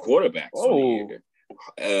 to quarterbacks on the year.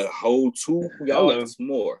 A whole 2 yards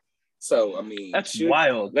more. So, I mean, that's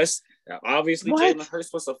wild. Obviously, Jalen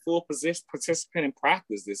Hurts was a full participant in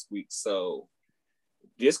practice this week. So,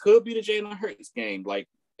 this could be the Jalen Hurts game. Like,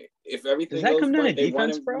 if everything goes right, they run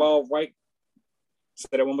the ball right. Say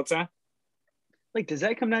that one more time. Like, does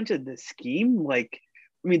that come down to the scheme? Like,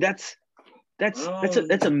 I mean, that's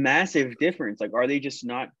a massive difference. Like, are they just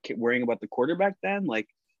not worrying about the quarterback then? Like,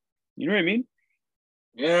 you know what I mean?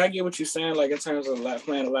 Yeah, I get what you're saying. Like, in terms of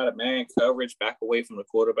playing a lot of man coverage, back away from the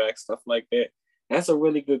quarterback, stuff like that. That's a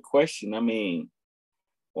really good question. I mean,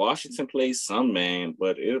 Washington plays some man,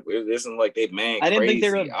 but it isn't like they man crazy. I didn't think they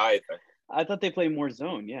were either. I thought they played more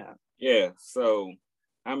zone. Yeah. Yeah. So,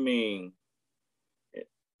 I mean,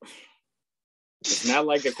 it's not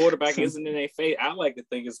like the quarterback isn't in their face. I like to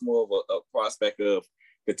think it's more of a prospect of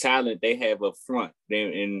the talent they have up front.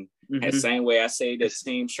 In the same way I say that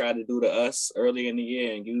teams try to do to us early in the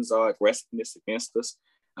year and use our aggressiveness against us.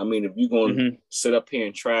 I mean, if you're going to sit up here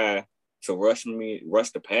and try to rush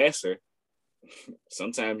the passer,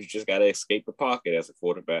 sometimes you just got to escape the pocket as a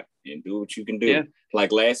quarterback and do what you can do. Yeah.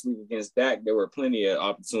 Like last week against Dak, there were plenty of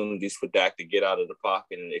opportunities for Dak to get out of the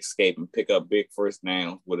pocket and escape and pick up big first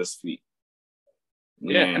downs with his feet.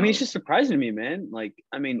 Yeah, I mean, it's just surprising to me, man. Like,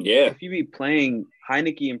 I mean, if you be playing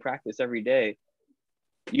Heineke in practice every day,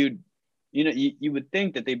 you would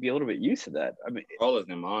think that they'd be a little bit used to that. I mean, all of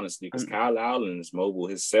them, honestly, because Kyle Allen is mobile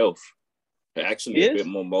himself. Actually, a bit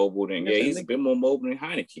more mobile than he's a bit more mobile than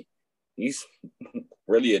Heineke. He's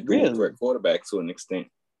really a dual threat quarterback to an extent.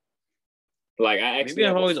 Like, I actually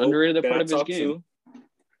I've always underrated that part of his game.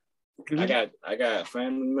 I got a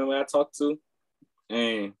family member I talked to,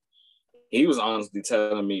 and he was honestly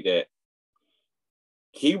telling me that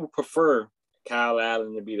he would prefer Kyle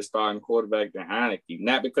Allen to be the starting quarterback than Heineke.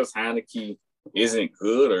 Not because Heineke isn't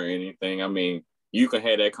good or anything. I mean, you can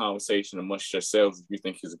have that conversation amongst yourselves if you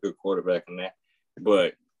think he's a good quarterback and that.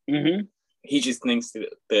 But he just thinks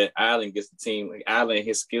that Allen gives the team, like Allen,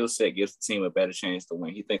 his skill set gives the team a better chance to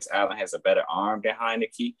win. He thinks Allen has a better arm than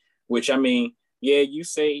Heineke, which, I mean, yeah, you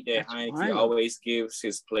say that Heineke always gives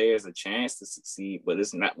his players a chance to succeed, but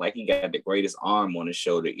it's not like he got the greatest arm on his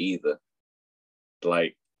shoulder either.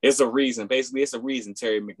 Like, it's a reason. Basically, it's a reason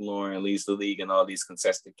Terry McLaurin leads the league in all these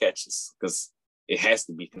contested catches, because it has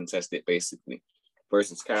to be contested, basically.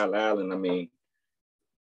 Versus Kyle Allen, I mean,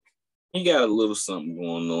 he got a little something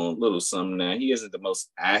going on, a little something now. He isn't the most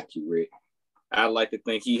accurate. I like to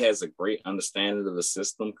think he has a great understanding of the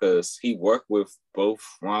system because he worked with both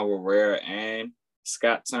Ron Rivera and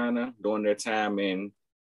Scott Turner during their time in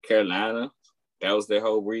Carolina. That was their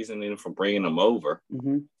whole reasoning for bringing him over.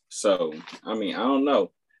 So, I mean, I don't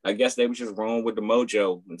know. I guess they were just wrong with the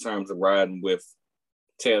mojo in terms of riding with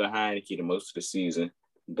Taylor Heineke the most of the season.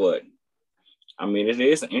 But, I mean, it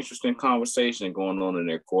is an interesting conversation going on in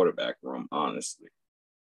their quarterback room, honestly.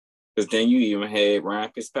 Because then you even had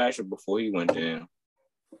Ryan Fitzpatrick before he went down.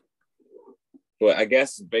 But I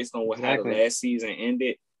guess based on how the last season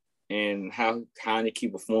ended and how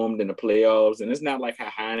Heineke performed in the playoffs, and it's not like how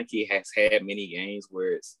Heineke has had many games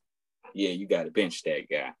where it's, you got to bench that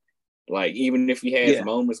guy. Like, even if he has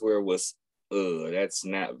moments where it was, that's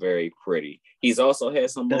not very pretty. He's also had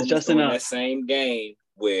some moments in that same game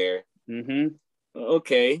where,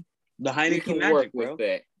 okay, the Heineke can magic, work bro. with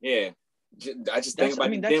that. Yeah. I just think about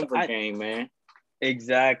the Denver game, man.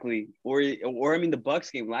 Exactly. Or I mean, the Bucks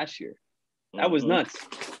game last year. That was nuts.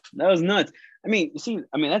 That was nuts. I mean,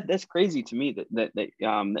 that's crazy to me that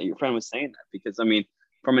your friend was saying that, because, I mean,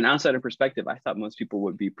 from an outsider perspective, I thought most people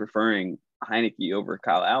would be preferring Heineke over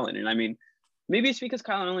Kyle Allen. And I mean, maybe it's because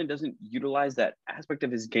Kyle Allen doesn't utilize that aspect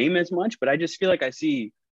of his game as much, but I just feel like I just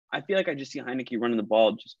see Heineke running the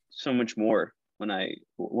ball just so much more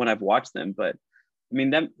when I've watched them. But I mean,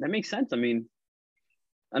 that makes sense. I mean,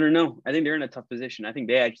 I don't know. I think they're in a tough position. I think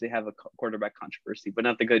they actually have a quarterback controversy, but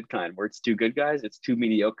not the good kind, where it's two good guys, it's two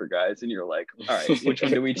mediocre guys, and you're like, all right, which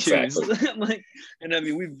one do we choose? Like, and I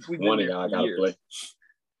mean, we've one been of there y'all for gotta years. play.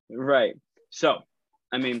 Right. So,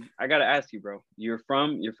 I mean, I gotta ask you, bro. You're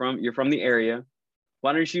from the area.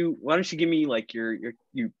 Why don't you give me like your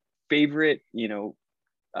favorite,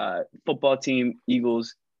 football team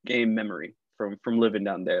Eagles game memory from living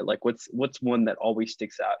down there? Like, what's one that always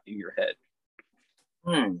sticks out in your head?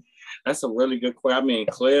 That's a really good question. I mean,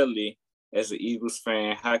 clearly, as an Eagles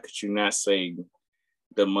fan, how could you not say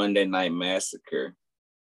the Monday Night Massacre?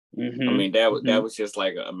 Mm-hmm. I mean, that was just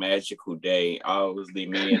like a magical day. Obviously,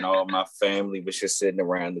 me and all my family was just sitting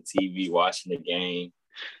around the TV watching the game,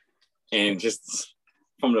 and just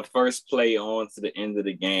from the first play on to the end of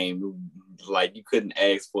the game, like you couldn't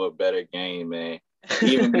ask for a better game, man.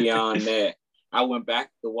 Even beyond that, I went back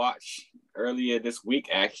to watch earlier this week.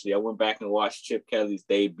 Actually, I went back and watched Chip Kelly's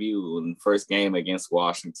debut in the first game against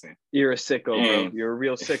Washington. You're a sicko, bro. You're a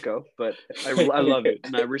real sicko, but I love it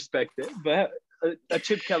and I respect it. But a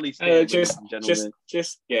Chip Kelly stand,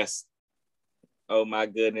 just yes. Oh my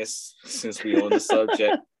goodness! Since we on the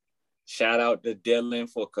subject, shout out to Dylan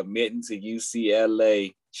for committing to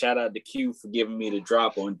UCLA. Shout out to Q for giving me the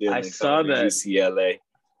drop on Dylan. I saw that UCLA,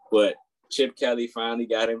 but Chip Kelly finally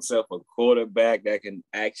got himself a quarterback that can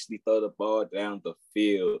actually throw the ball down the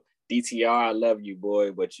field. DTR, I love you,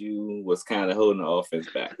 boy, but you was kind of holding the offense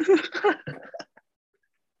back.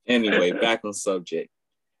 Anyway, back on subject.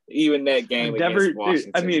 Even that game against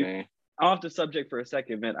Washington, man. Off the subject for a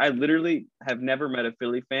second, man. I literally have never met a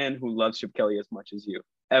Philly fan who loves Chip Kelly as much as you.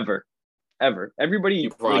 Ever. Everybody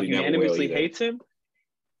unanimously hates him.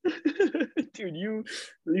 Dude,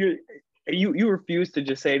 you refuse to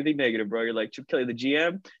just say anything negative, bro. You're like, Chip Kelly, the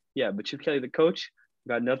GM? Yeah, but Chip Kelly, the coach?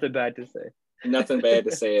 Got nothing bad to say. Nothing bad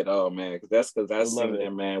to say at all, man. That's because I've seen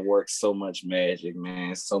that man work so much magic,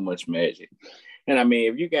 man. So much magic. And I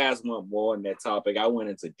mean, if you guys want more on that topic, I went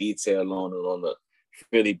into detail on it on the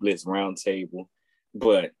Philly Blitz roundtable.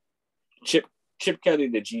 But Chip Kelly,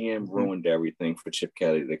 the GM, ruined everything for Chip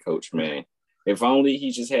Kelly, the coach, man. If only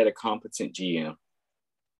he just had a competent GM.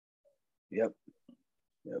 Yep.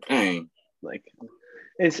 Dang. Like,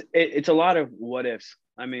 it's a lot of what ifs.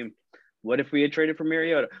 I mean, what if we had traded for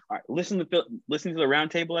Mariota? All right, listen to the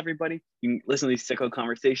roundtable, everybody. You can listen to these sicko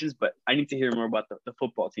conversations, but I need to hear more about the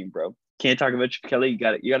football team, bro. Can't talk about Chip Kelly. You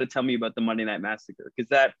got to tell me about the Monday Night Massacre, because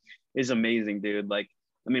that is amazing, dude. Like,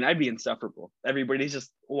 I mean, I'd be insufferable. Everybody's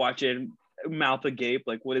just watching, mouth agape,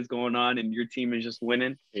 like, what is going on, and your team is just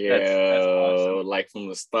winning. Yeah, that's awesome. Like from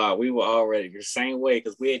the start, we were already the same way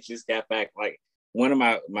because we had just got back. Like, one of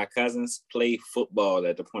my cousins played football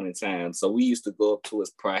at the point in time, so we used to go up to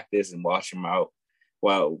his practice and watch him out.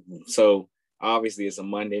 Wow, so obviously it's a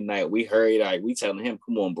Monday night. We hurried, like we telling him,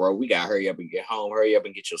 "Come on, bro, we gotta hurry up and get home. Hurry up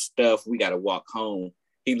and get your stuff. We gotta walk home."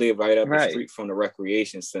 He lived right up the street from the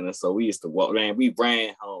recreation center, so we used to walk. Man, we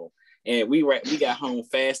ran home, and we got home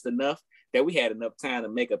fast enough that we had enough time to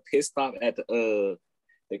make a pit stop at the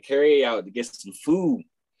carry out to get some food.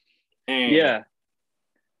 And yeah.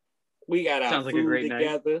 We got our food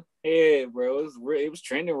together. Night. Yeah, bro. It was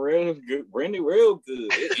trending real good.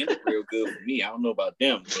 It ended real good for me. I don't know about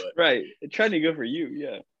them, but right. It's trending good for you,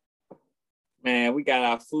 yeah. Man, we got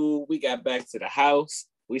our food. We got back to the house.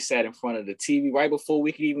 We sat in front of the TV. Right before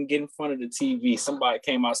we could even get in front of the TV, somebody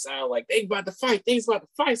came outside like, they about to fight.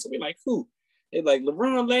 So we like, who? They're like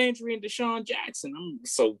LeBron Landry and Deshaun Jackson.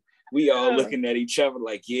 So we all looking at each other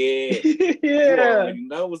like, yeah. You already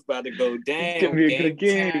know what's about to go down. It's gonna be a good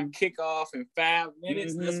game. Time, kickoff in 5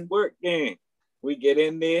 minutes. Let's work then. We get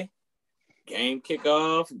in there. Game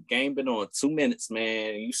kickoff. Game been on 2 minutes,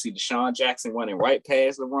 man. You see Deshaun Jackson running right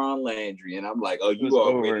past LeBron Landry. And I'm like, oh, you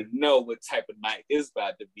already know what type of night this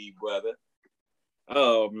about to be, brother.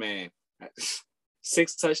 Oh, man.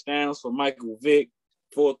 6 touchdowns for Michael Vick.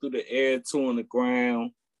 4 through the air, 2 on the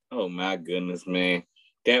ground. Oh, my goodness, man.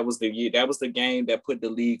 That was the year. That was the game that put the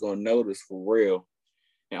league on notice for real.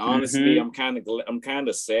 And honestly, I'm kind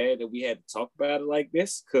of sad that we had to talk about it like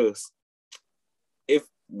this, because if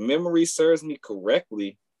memory serves me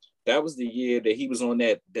correctly, that was the year that he was on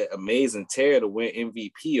that amazing tear to win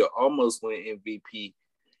MVP or almost win MVP.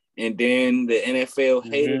 And then the NFL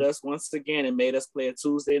hated us once again and made us play a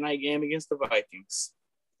Tuesday night game against the Vikings.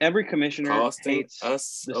 Every commissioner hates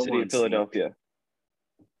us, the city of Philadelphia.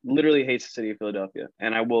 Literally hates the city of Philadelphia,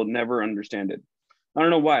 and I will never understand it. I don't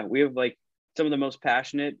know why. We have like some of the most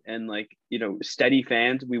passionate and like, steady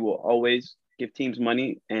fans. We will always give teams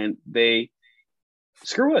money, and they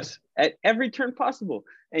Screw us at every turn possible.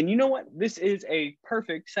 And you know what? This is a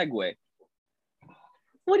perfect segue.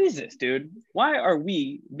 What is this, dude? Why are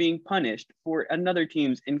we being punished for another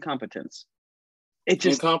team's incompetence? It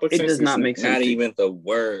does not make sense. Not even the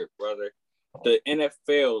word, brother. The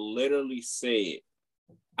NFL literally said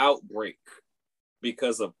outbreak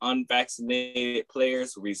because of unvaccinated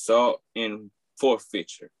players result in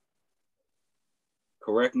forfeiture.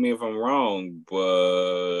 Correct me if I'm wrong,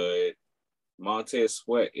 but Montez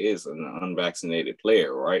Sweat is an unvaccinated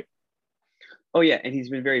player, right? Oh, yeah, and he's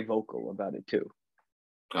been very vocal about it, too.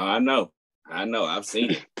 I know. I've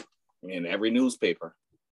seen it in every newspaper.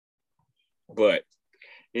 But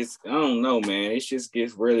I don't know, man. It just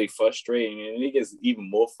gets really frustrating. And it gets even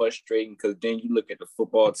more frustrating because then you look at the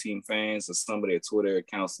football team fans or some of their Twitter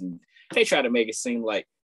accounts and they try to make it seem like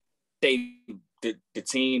the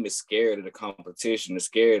team is scared of the competition, they're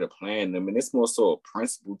scared of playing them. And it's more so a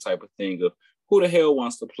principle type of thing of who the hell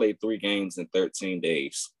wants to play 3 games in 13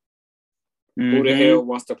 days? Mm-hmm. Who the hell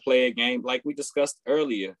wants to play a game? Like we discussed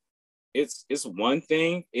earlier, it's one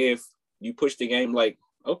thing if you push the game like,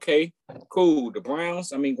 okay, cool. The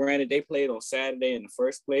Browns, I mean, granted, they played on Saturday in the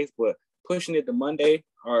first place, but pushing it to Monday,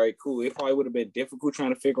 all right, cool. It probably would have been difficult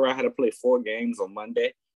trying to figure out how to play 4 games on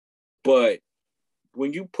Monday. But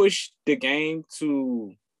when you push the game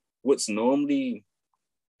to what's normally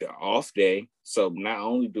the off day, so not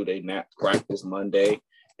only do they not practice Monday,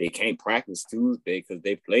 they can't practice Tuesday because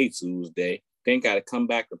they play Tuesday. They got to come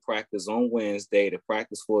back to practice on Wednesday to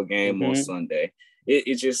practice for a game on Sunday.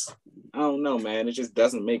 It just, I don't know, man. It just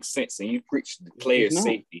doesn't make sense. And you preach the player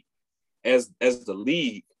safety. As the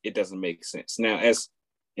league, it doesn't make sense. Now, as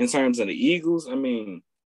in terms of the Eagles, I mean,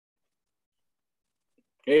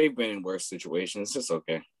 they've been in worse situations. It's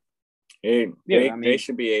okay. They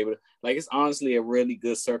should be able to, like, it's honestly a really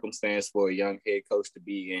good circumstance for a young head coach to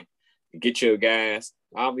be in. To get your guys.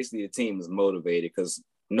 Obviously, the team is motivated because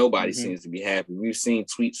nobody seems to be happy. We've seen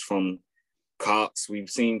tweets from Cox. We've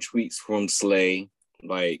seen tweets from Slay.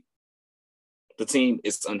 Like, the team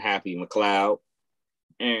is unhappy. McLeod.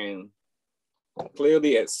 And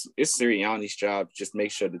clearly, it's Sirianni's job to just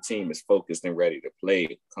make sure the team is focused and ready to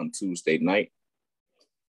play come Tuesday night.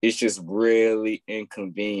 It's just really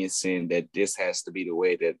inconveniencing that this has to be the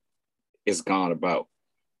way that it's gone about,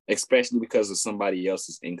 especially because of somebody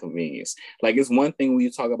else's inconvenience. Like, it's one thing when you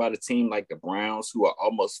talk about a team like the Browns who are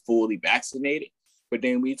almost fully vaccinated, but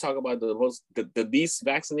then when you talk about the least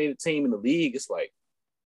vaccinated team in the league, it's like,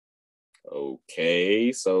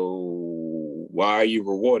 okay, so why are you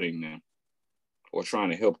rewarding them or trying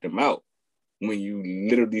to help them out when you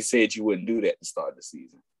literally said you wouldn't do that to start the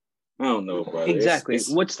season? I don't know, brother. Exactly.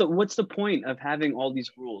 What's the point of having all these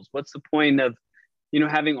rules? What's the point of,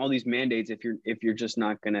 having all these mandates if you're just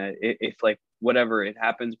not gonna, if like whatever it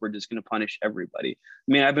happens, we're just gonna punish everybody?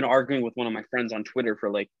 I mean, I've been arguing with one of my friends on Twitter for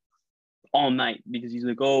like all night because he's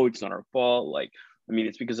like, oh, it's not our fault. Like, I mean,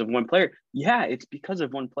 it's because of one player. Yeah, it's because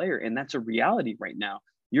of one player, and that's a reality right now.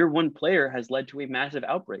 Your one player has led to a massive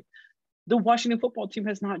outbreak. The Washington football team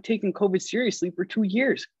has not taken COVID seriously for 2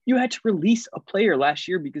 years. You had to release a player last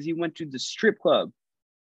year because he went to the strip club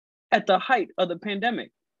at the height of the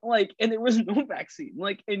pandemic. Like, and there was no vaccine.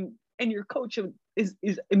 Like, and your coach is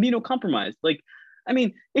immunocompromised. Like, I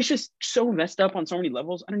mean, it's just so messed up on so many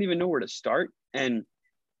levels. I don't even know where to start. And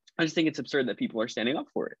I just think it's absurd that people are standing up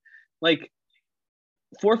for it. Like,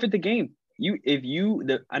 forfeit the game.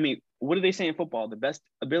 What do they say in football? The best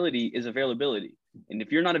ability is availability. And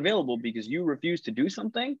if you're not available because you refuse to do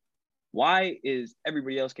something, why is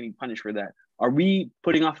everybody else getting punished for that? Are we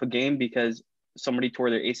putting off a game because somebody tore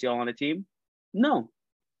their ACL on a team? No.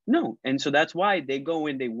 And so that's why they go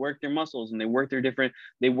in, they work their muscles and they work the different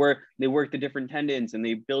tendons and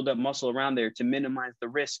they build up muscle around there to minimize the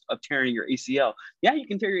risk of tearing your ACL. Yeah, you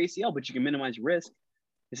can tear your ACL, but you can minimize your risk.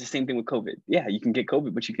 It's the same thing with COVID. Yeah, you can get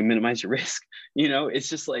COVID, but you can minimize your risk. It's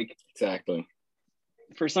just like, exactly.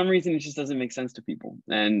 For some reason, it just doesn't make sense to people.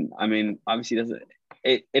 And I mean, obviously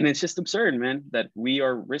and it's just absurd, man, that we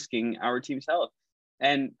are risking our team's health.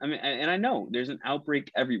 And I mean, and I know there's an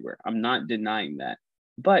outbreak everywhere. I'm not denying that.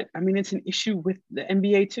 But I mean, it's an issue with the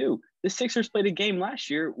NBA too. The Sixers played a game last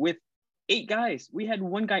year with 8 guys. We had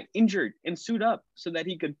one guy injured and suit up so that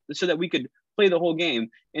we could play the whole game.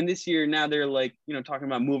 And this year, now they're like, talking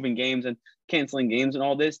about moving games and canceling games and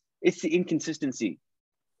all this. It's the inconsistency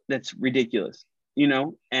that's ridiculous,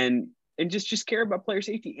 and just care about player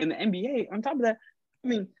safety. And the NBA, on top of that, I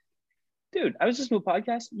mean, dude, I was listening to a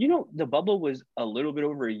podcast. The bubble was a little bit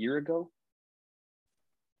over a year ago.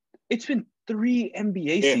 It's been 3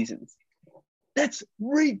 NBA seasons. That's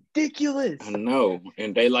ridiculous. I know,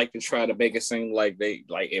 and they like to try to make it seem like they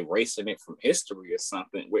like erasing it from history or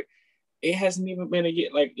something. It hasn't even been a year.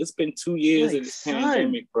 Like, it's been 2 years of this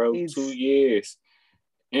pandemic, bro. 2 years,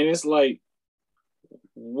 and it's like,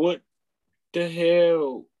 what the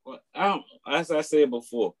hell? As I said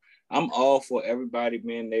before, I'm all for everybody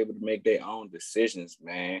being able to make their own decisions,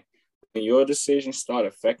 man. When your decisions start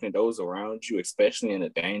affecting those around you, especially in a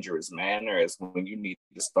dangerous manner, is when you need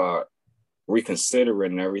to start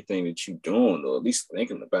reconsidering everything that you're doing, or at least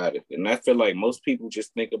thinking about it. And I feel like most people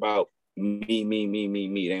just think about me, me, me, me,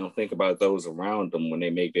 me. They don't think about those around them when they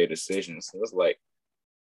make their decisions. So it's like,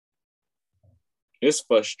 it's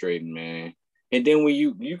frustrating, man. And then when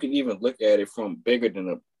you can even look at it from bigger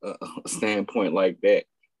than a standpoint like that,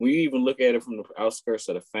 when you even look at it from the outskirts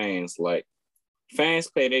of the fans, like, fans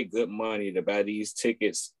pay their good money to buy these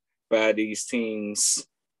tickets, buy these teams,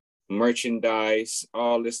 merchandise,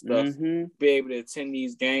 all this stuff, be able to attend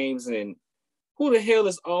these games. And who the hell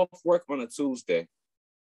is off work on a Tuesday?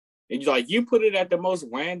 And you put it at the most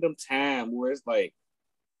random time where it's like,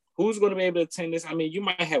 who's going to be able to attend this? I mean, you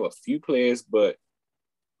might have a few players, but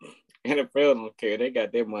NFL don't care. They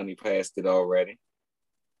got their money past it already.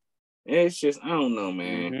 And it's just, I don't know,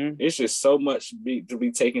 man. It's just so much to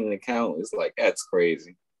be taken into account. It's like, that's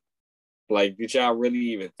crazy. Like, did y'all really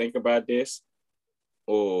even think about this?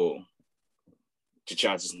 Or did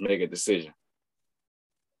y'all just make a decision?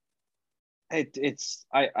 I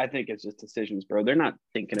think it's just decisions, bro. They're not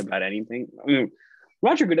thinking about anything. I mean,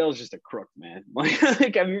 Roger Goodell is just a crook, man.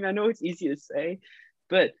 Like, I mean, I know it's easy to say,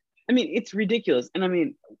 but I mean, it's ridiculous. And I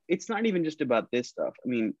mean, it's not even just about this stuff. I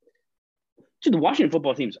mean, dude, the Washington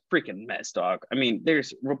football team's a freaking mess, dog. I mean,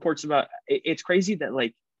 there's reports about it's crazy that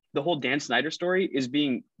like the whole Dan Snyder story is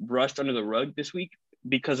being brushed under the rug this week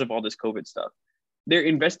because of all this COVID stuff. They're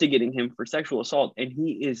investigating him for sexual assault, and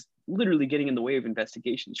he is literally getting in the way of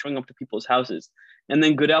investigations, showing up to people's houses. And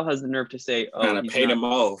then Goodell has the nerve to say, "Oh, he's paid him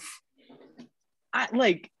off."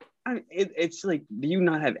 It's like, do you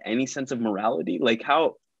not have any sense of morality? Like,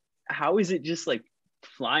 how is it just like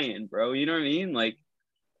flying, bro? You know what I mean? Like,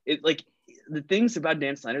 the things about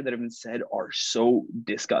Dan Snyder that have been said are so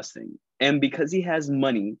disgusting. And because he has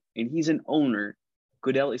money and he's an owner,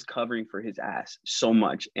 Goodell is covering for his ass so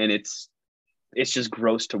much, and it's just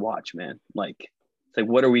gross to watch, man. Like, it's like,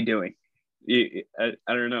 what are we doing? I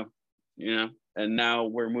don't know, you know? And now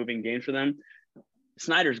we're moving games for them.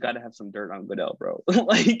 Snyder's got to have some dirt on Goodell, bro.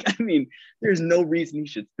 Like, I mean, there's no reason he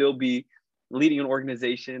should still be leading an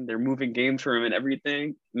organization. They're moving games for him and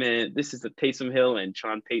everything. Man, this is a Taysom Hill and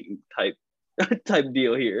Sean Payton type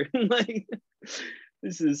deal here. Like,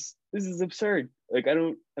 this is absurd. Like, I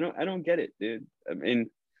don't get it, dude. I mean,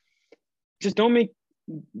 just don't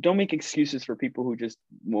make excuses for people who just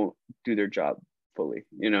won't do their job fully,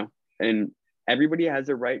 you know? And everybody has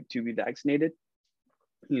a right to be vaccinated,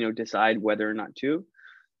 you know, decide whether or not to.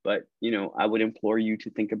 But, you know, I would implore you to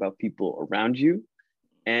think about people around you.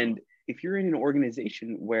 And if you're in an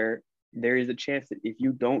organization where there is a chance that if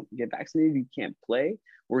you don't get vaccinated, you can't play,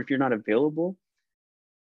 or if you're not available,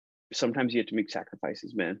 sometimes you have to make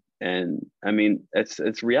sacrifices, man. And I mean,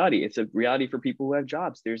 it's reality. It's a reality for people who have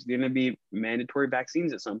jobs. There's going to be mandatory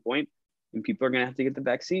vaccines at some point, and people are going to have to get the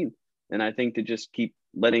vaccine. And I think to just keep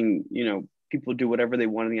letting, you know, people do whatever they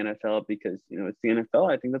want in the NFL because, you know, it's the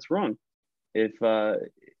NFL, I think that's wrong. If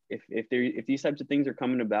these types of things are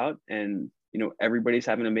coming about and, you know, everybody's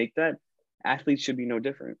having to make that, athletes should be no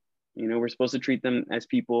different. You know, we're supposed to treat them as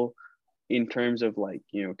people in terms of, like,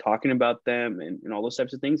 you know, talking about them and all those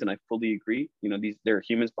types of things. And I fully agree. You know, there are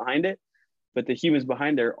humans behind it, but the humans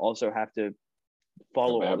behind there also have to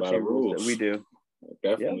follow all the same rules that we do.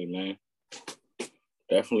 Definitely, man.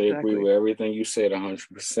 Definitely agree with everything you said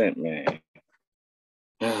 100%, man.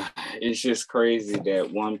 It's just crazy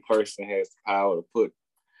that one person has the power to put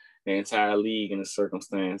the entire league in a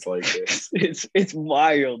circumstance like this. It's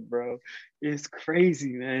wild, bro. It's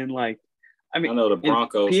crazy, man. Like, I mean, I know the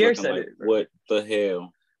Broncos Pierre looking like, what the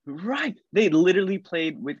hell? Right. They literally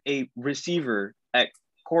played with a receiver at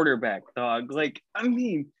quarterback, dog. Like, I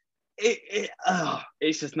mean,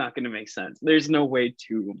 it's just not going to make sense. There's no way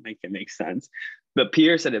to make it make sense. But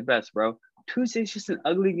Pierre said it best, bro. Tuesday's just an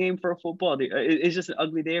ugly game for a football. It's just an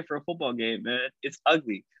ugly day for a football game, man. It's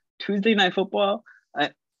ugly. Tuesday night football.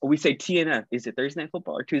 We say TNF. Is it Thursday night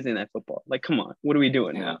football or Tuesday night football? Like, come on. What are we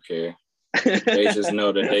doing now? I don't care. They just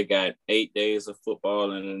know that they got 8 days of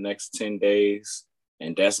football in the next 10 days,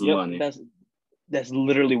 and that's money. That's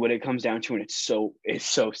literally what it comes down to, and it's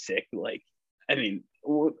so sick. Like, I mean,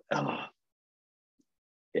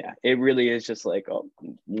 yeah, it really is just like, oh,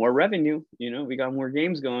 more revenue. You know, we got more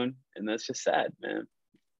games going, and that's just sad, man.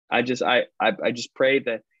 I just pray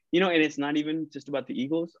that, and it's not even just about the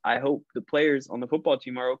Eagles. I hope the players on the football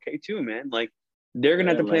team are okay too, man. Like they're gonna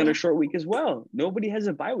have to play on a short week as well. Nobody has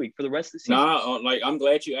a bye week for the rest of the season. Nah, I'm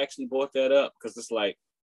glad you actually brought that up because it's like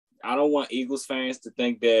I don't want Eagles fans to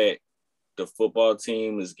think that the football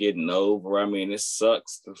team is getting over. I mean, it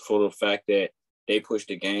sucks for the fact that they pushed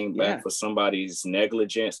the game back for somebody's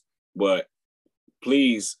negligence. But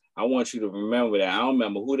please, I want you to remember that. I don't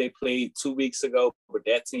remember who they played 2 weeks ago, but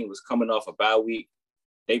that team was coming off a bye week.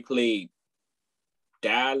 They played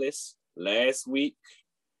Dallas last week,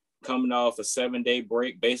 coming off a 7-day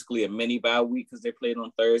break, basically a mini bye week because they played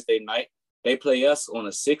on Thursday night. They play us on a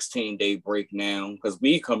 16-day break now because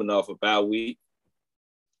we coming off a bye week.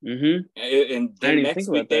 Mm-hmm. And then next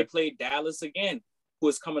week they played Dallas again, who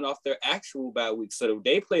is coming off their actual bye week. So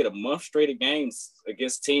they played a month straight of games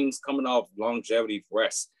against teams coming off longevity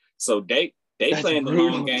rest. So they playing the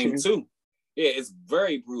long game too. Yeah, it's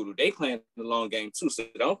very brutal. They playing the long game too. So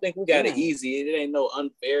don't think we got it easy. It ain't no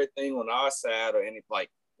unfair thing on our side or anything. Like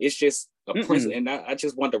it's just a principle. And I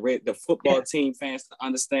just want the football team fans to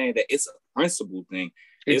understand that it's a principle thing.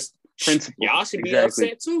 It's principle. Y'all should be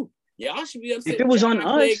upset too. Y'all should be upset. If it was on us,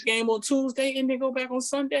 play a game on Tuesday and then go back on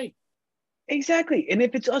Sunday. Exactly. And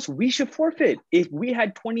if it's us, we should forfeit. If we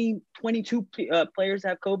had 22 players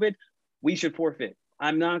have COVID, we should forfeit.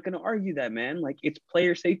 I'm not going to argue that, man. Like, it's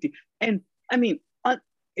player safety. And, I mean,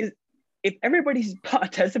 if everybody's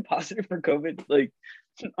tested positive for COVID, like,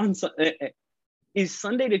 is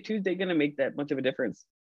Sunday to Tuesday going to make that much of a difference?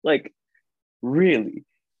 Like, really?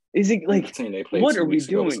 Is it, like, what are we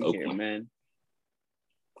doing here, man?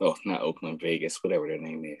 Oh, not Oakland, Vegas, whatever their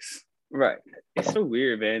name is. Right. It's so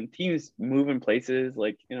weird, man. Teams moving places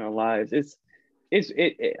like in our lives. I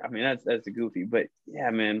mean, that's a goofy, but yeah,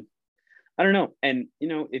 man. I don't know. And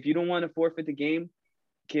if you don't want to forfeit the game,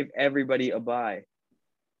 give everybody a bye.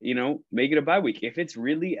 Make it a bye week. If it's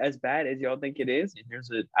really as bad as y'all think it is, and there's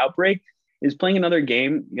an outbreak, is playing another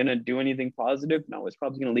game gonna do anything positive? No, it's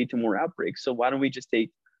probably gonna lead to more outbreaks. So why don't we just take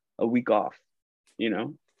a week off?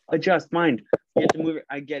 Adjust mind. You have to move it.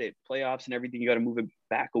 I get it. Playoffs and everything. You got to move it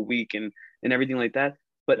back a week and everything like that.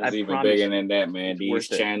 But it's even bigger than that, man. These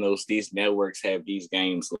channels, these networks have these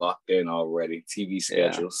games locked in already. TV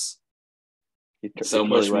schedules. Yeah. So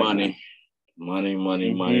much money.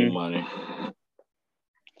 Money.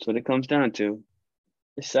 That's what it comes down to.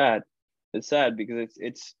 It's sad. It's sad because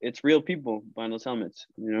it's real people buying those helmets,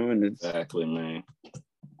 and it's exactly, man.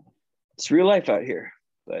 It's real life out here.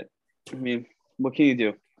 But I mean, what can you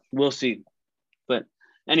do? We'll see. But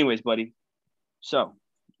anyways, buddy. So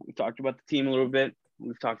we talked about the team a little bit.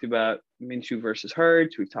 We've talked about Minshew versus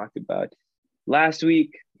Hurts. We've talked about last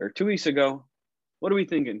week or 2 weeks ago. What are we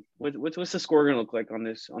thinking? What's the score going to look like on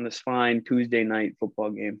this fine Tuesday night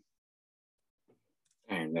football game?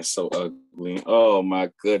 Man, that's so ugly. Oh my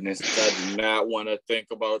goodness. I do not want to think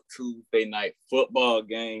about Tuesday night football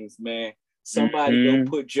games, man. Somebody go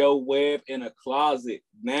put Joe Webb in a closet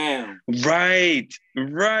now. Right.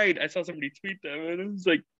 I saw somebody tweet that, man. It was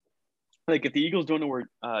like if the Eagles don't know where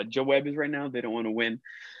Joe Webb is right now, they don't want to win.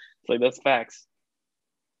 It's like, that's facts.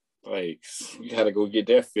 Like, you got to go get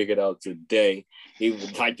that figured out today.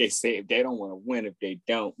 Even like they said, they don't want to win if they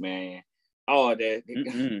don't, man. Oh, that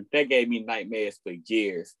gave me nightmares for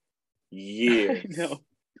years. I know,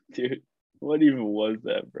 dude. What even was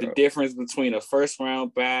that, bro? The difference between a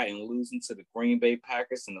first-round bye and losing to the Green Bay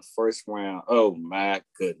Packers in the first round. Oh, my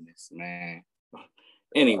goodness, man.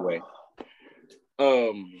 Anyway.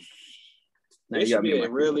 This should be a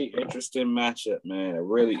really interesting matchup, man. A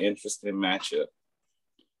really interesting matchup.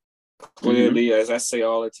 Clearly, as I say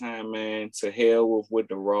all the time, man, to hell with what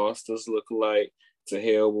the rosters look like. To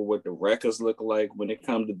hell with what the records look like when it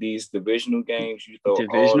comes to these divisional games. You throw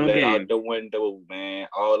all that out the window, man.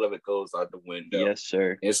 All of it goes out the window. Yes,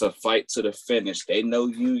 sir. It's a fight to the finish. They know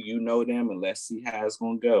you, you know them, and let's see how it's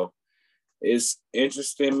going to go. It's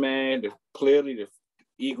interesting, man. Clearly, the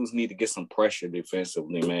Eagles need to get some pressure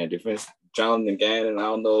defensively, man. Jonathan Gannon, I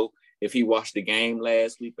don't know if he watched the game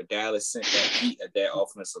last week, but Dallas sent that heat at that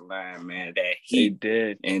offensive line, man. That heat. They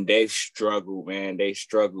did. And they struggled, man. They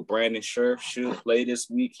struggled. Brandon Scherff should play this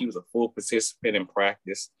week. He was a full participant in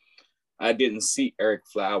practice. I didn't see Eric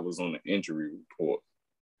Flowers on the injury report.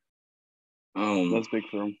 That's big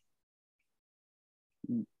for him.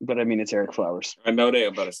 But, I mean, it's Eric Flowers. I know they're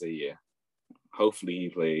about to say, yeah. Hopefully he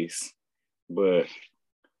plays. But,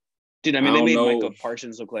 dude, I mean, they made Michael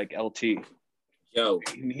Parsons look like LT. Yo,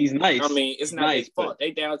 he's nice. I mean, it's not his fault.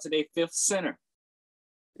 They down to their fifth center.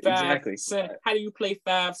 Exactly. How do you play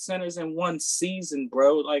 5 centers in one season,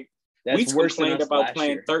 bro? Like, That's we worse complained than us about last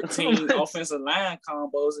playing year. 13 offensive line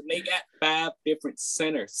combos, and they got 5 different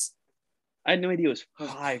centers. I had no idea it was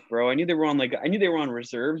 5, bro. I knew they were on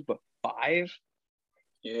reserves, but 5.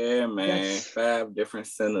 Yeah, man, 5 different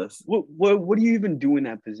centers. What do you even do in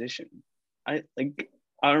that position? I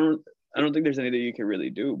don't think there's anything you can really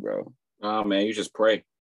do, bro. Oh man, you just pray.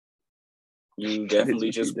 You definitely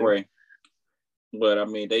just pray. But I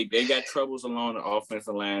mean, they got troubles along the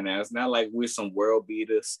offensive line now. It's not like we're some world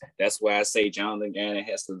beaters. That's why I say Jonathan Gannon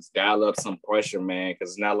has to dial up some pressure, man,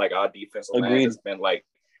 because it's not like our defensive line has been like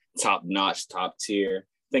top notch, top tier.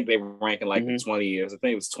 I think they were ranking like in 20 years. I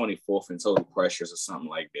think it was 24th in total pressures or something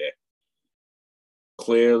like that.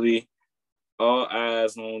 Clearly, all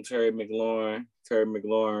eyes on Terry McLaurin. Terry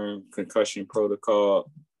McLaurin concussion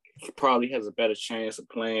protocol. He probably has a better chance of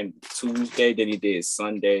playing Tuesday than he did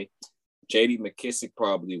Sunday. J.D. McKissick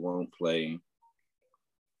probably won't play.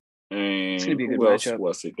 And it's gonna be a good who else matchup.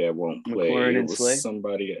 was it that won't play? McLaurin It was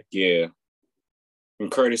somebody, yeah. And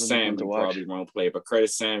Curtis Samuel probably won't play, but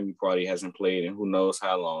Curtis Samuel probably hasn't played in who knows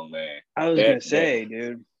how long, man. I was gonna say,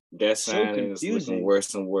 dude. That signing is looking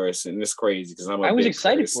worse and worse, and it's crazy because I was big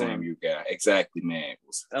excited Curtis for Samuel guy. Exactly, man.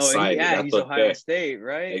 He's Ohio State,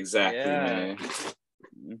 right? Exactly, man.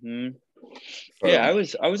 Mm-hmm. Yeah, I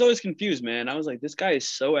was always confused, man. I was like, this guy is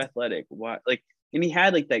so athletic. Why? Like, and he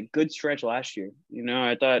had like that good stretch last year. You know,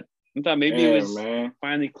 I thought maybe it was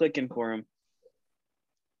finally clicking for him.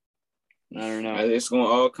 I don't know. It's going to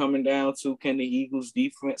all coming down to, can the Eagles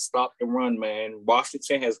defense stop the run, man?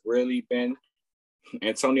 Washington has really been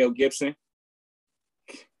Antonio Gibson.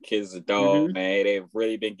 Kid's a dog, man. They've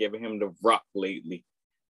really been giving him the rock lately.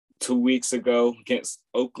 2 weeks ago against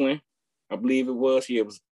Oakland, I believe it was. Yeah, it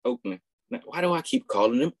was Oakland. Now, why do I keep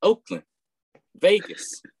calling them Oakland?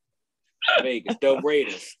 Vegas. The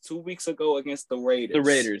Raiders. 2 weeks ago against the Raiders. The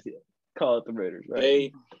Raiders, yeah. Call it the Raiders,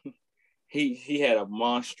 right? He had a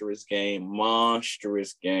monstrous game,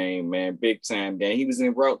 man. Big time game. He was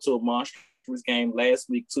en route to a monstrous game last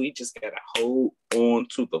week, too. He just got to hold on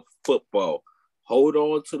to the football. Hold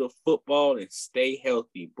on to the football and stay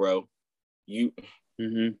healthy, bro.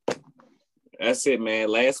 That's it, man.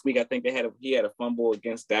 Last week, I think he had a fumble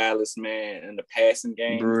against Dallas, man, in the passing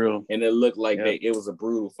game. Brutal. And it looked like it was a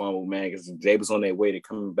brutal fumble, man, because they was on their way to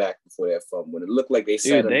coming back before that fumble. And it looked like they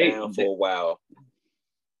sat him down for a while.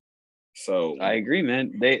 So I agree,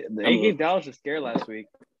 man. They gave Dallas a scare last week.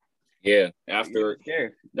 Yeah, after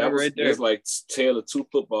that was right there. It was like tale of 2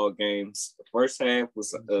 football games. The first half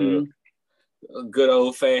was a good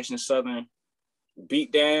old-fashioned Southern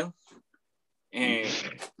beatdown. And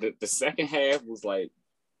the second half was like,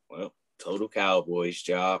 well, total Cowboys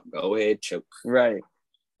job. Go ahead, choke. Right.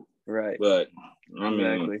 But I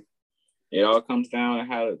mean, it all comes down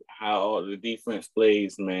to how all the defense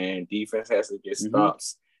plays, man. Defense has to get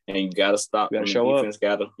stops, and you got to stop. You defense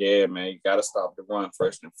got to, man. You got to stop the run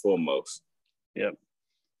first and foremost. Yep.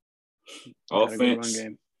 Offense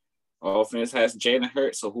has Jalen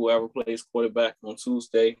Hurts, so whoever plays quarterback on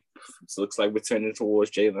Tuesday, it looks like we're turning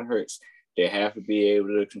towards Jalen Hurts. They have to be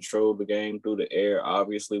able to control the game through the air.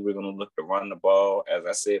 Obviously, we're going to look to run the ball. As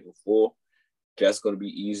I said before, that's going to be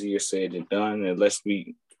easier said than done unless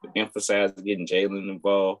we emphasize getting Jalen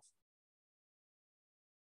involved.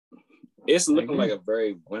 It's looking like a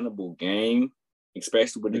very winnable game,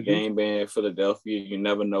 especially with the game being in Philadelphia. You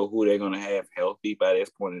never know who they're going to have healthy by this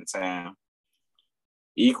point in time.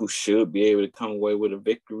 Eagles should be able to come away with a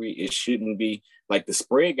victory. It shouldn't be like the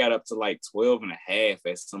spread got up to like 12.5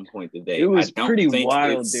 at some point today. It was pretty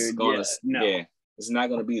wild, dude. It's not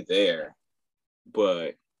going to be there,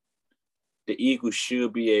 but the Eagles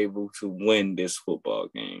should be able to win this football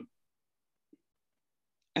game.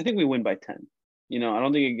 I think we win by 10. You know, I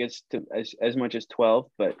don't think it gets to as much as 12,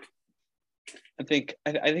 but I think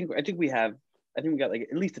we got like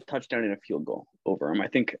at least a touchdown and a field goal over them. I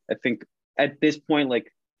think at this point,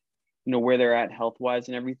 like, you know, where they're at health wise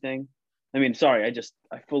and everything. I mean, sorry, I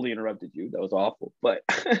fully interrupted you. That was awful. But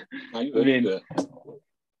I'm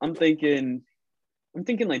thinking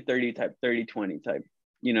like 30-20 type.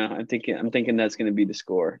 You know, I'm thinking that's going to be the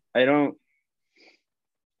score.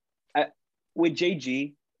 With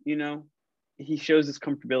JG, you know, he shows his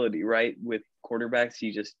comfortability, right? With quarterbacks,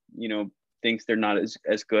 he just, you know, thinks they're not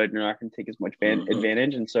as good and they're not going to take as much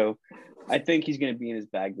advantage. And so I think he's going to be in his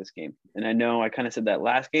bag this game. And I know I kind of said that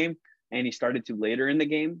last game and he started to later in the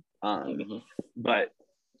game. But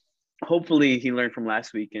hopefully he learned from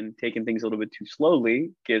last week and taking things a little bit too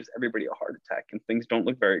slowly gives everybody a heart attack and things don't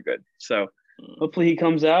look very good. So hopefully he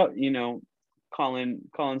comes out, you know, calling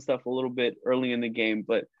stuff a little bit early in the game,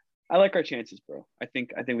 but I like our chances, bro. I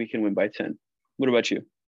think we can win by 10. What about you?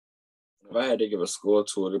 If I had to give a score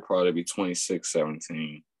to it, it'd probably be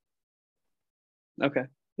 26-17. Okay.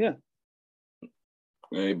 Yeah.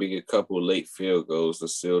 Maybe a couple of late field goals to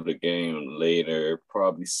seal the game later.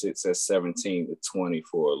 Probably sits at 17-20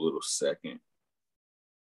 for a little second.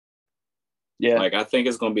 Yeah. Like, I think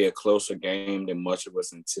it's going to be a closer game than much of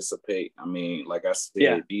us anticipate. I mean, like I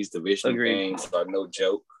said, these divisional games are no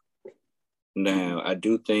joke. Now, I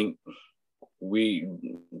do think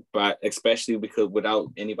especially because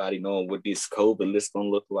without anybody knowing what this COVID list going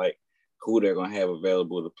to look like, who they're going to have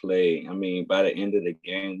available to play. I mean, by the end of the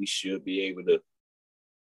game, we should be able to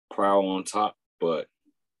prowl on top, but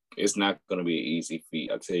it's not going to be an easy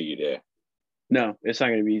feat. I'll tell you that. No, it's not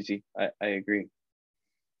going to be easy. I agree.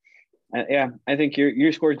 I think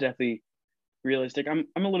your score is definitely realistic. I'm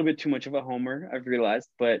a little bit too much of a homer, I've realized,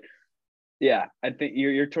 but yeah, I think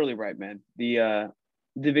you're totally right, man. The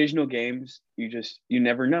divisional games, you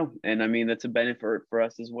never know, and I mean that's a benefit for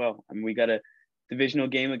us as well. I mean, we got a divisional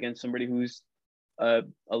game against somebody who's a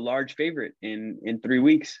large favorite in 3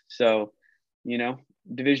 weeks, so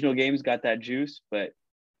divisional games got that juice. But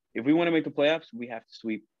if we want to make the playoffs, we have to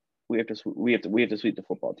sweep. We have to sweep the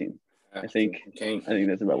football team. I think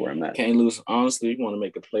that's about where I'm at. Can't lose. Honestly, if you want to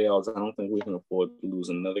make the playoffs, I don't think we can afford to lose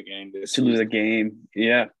another game this season. Lose a game,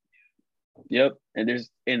 yeah. Yep.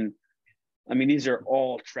 And I mean, these are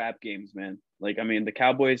all trap games, man. Like, I mean, the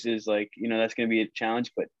Cowboys is like, that's going to be a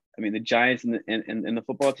challenge, but I mean, the Giants and the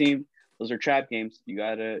football team, those are trap games. You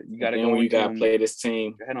gotta go. You gotta play this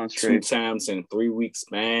team head on straight 2 times in 3 weeks,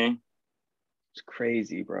 man. It's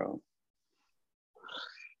crazy, bro.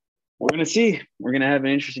 We're gonna see. We're gonna have an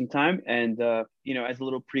interesting time, and as a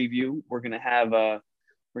little preview, we're gonna have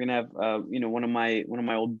one of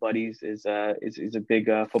my old buddies is a big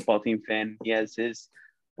football team fan. He has his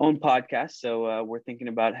own podcast, so we're thinking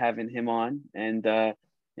about having him on and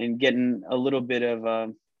getting a little bit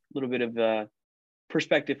of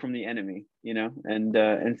perspective from the enemy,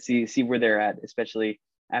 and see where they're at, especially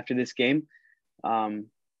after this game.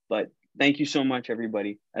 But thank you so much,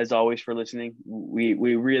 everybody, as always, for listening. We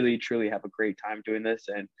really, truly have a great time doing this,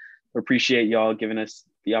 and appreciate y'all giving us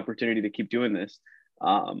the opportunity to keep doing this.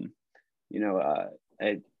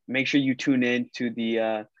 Make sure you tune in to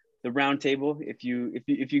the roundtable if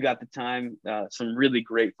you got the time. Some really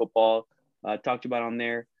great football talked about on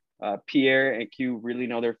there. Pierre and Q really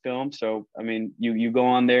know their film, so I mean, you go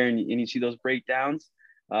on there and you see those breakdowns.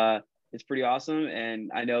 It's pretty awesome,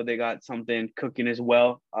 and I know they got something cooking as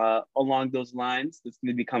well along those lines that's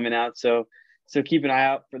going to be coming out. So keep an eye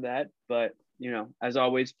out for that. But as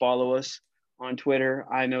always, follow us on Twitter.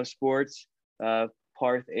 I know sports.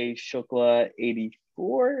 Parth A Shukla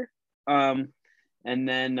 84. And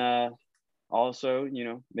then also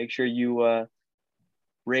make sure you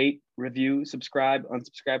rate, review, subscribe,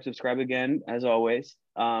 unsubscribe, subscribe again as always.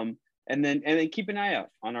 And then keep an eye out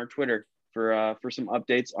on our Twitter for some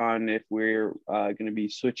updates on if we're going to be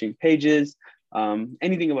switching pages,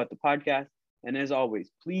 anything about the podcast. And as always,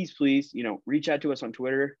 please, reach out to us on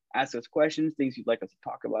Twitter, ask us questions, things you'd like us to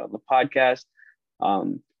talk about on the podcast.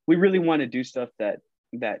 We really want to do stuff that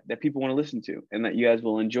people want to listen to and that you guys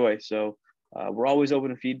will enjoy. So we're always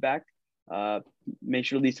open to feedback. Make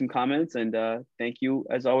sure to leave some comments, and thank you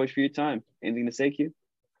as always for your time. Anything to say, Q?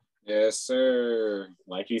 Yes, sir.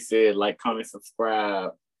 Like you said, like, comment,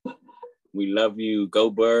 subscribe. We love you. Go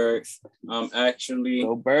Birds. Actually,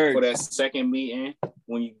 Go Birds. For that second meeting,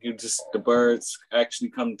 when the Birds actually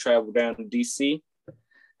come travel down to DC.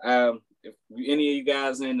 If any of you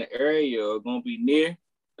guys in the area are gonna be near,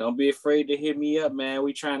 don't be afraid to hit me up, man.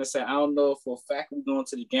 We trying to say, I don't know for a fact we're going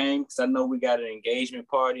to the game, because I know we got an engagement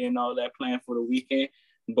party and all that planned for the weekend,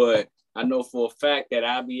 but I know for a fact that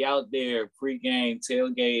I'll be out there pre-game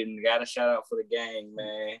tailgating. Got a shout out for the gang,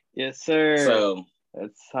 man. Yes, sir. So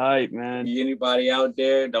that's hype, man. Anybody out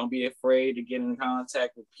there, don't be afraid to get in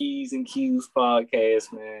contact with P's and Q's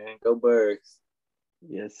podcast, man. Go Birds.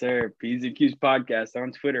 Yes, sir. P's and Q's podcast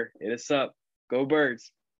on Twitter. Hit us up. Go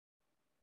Birds.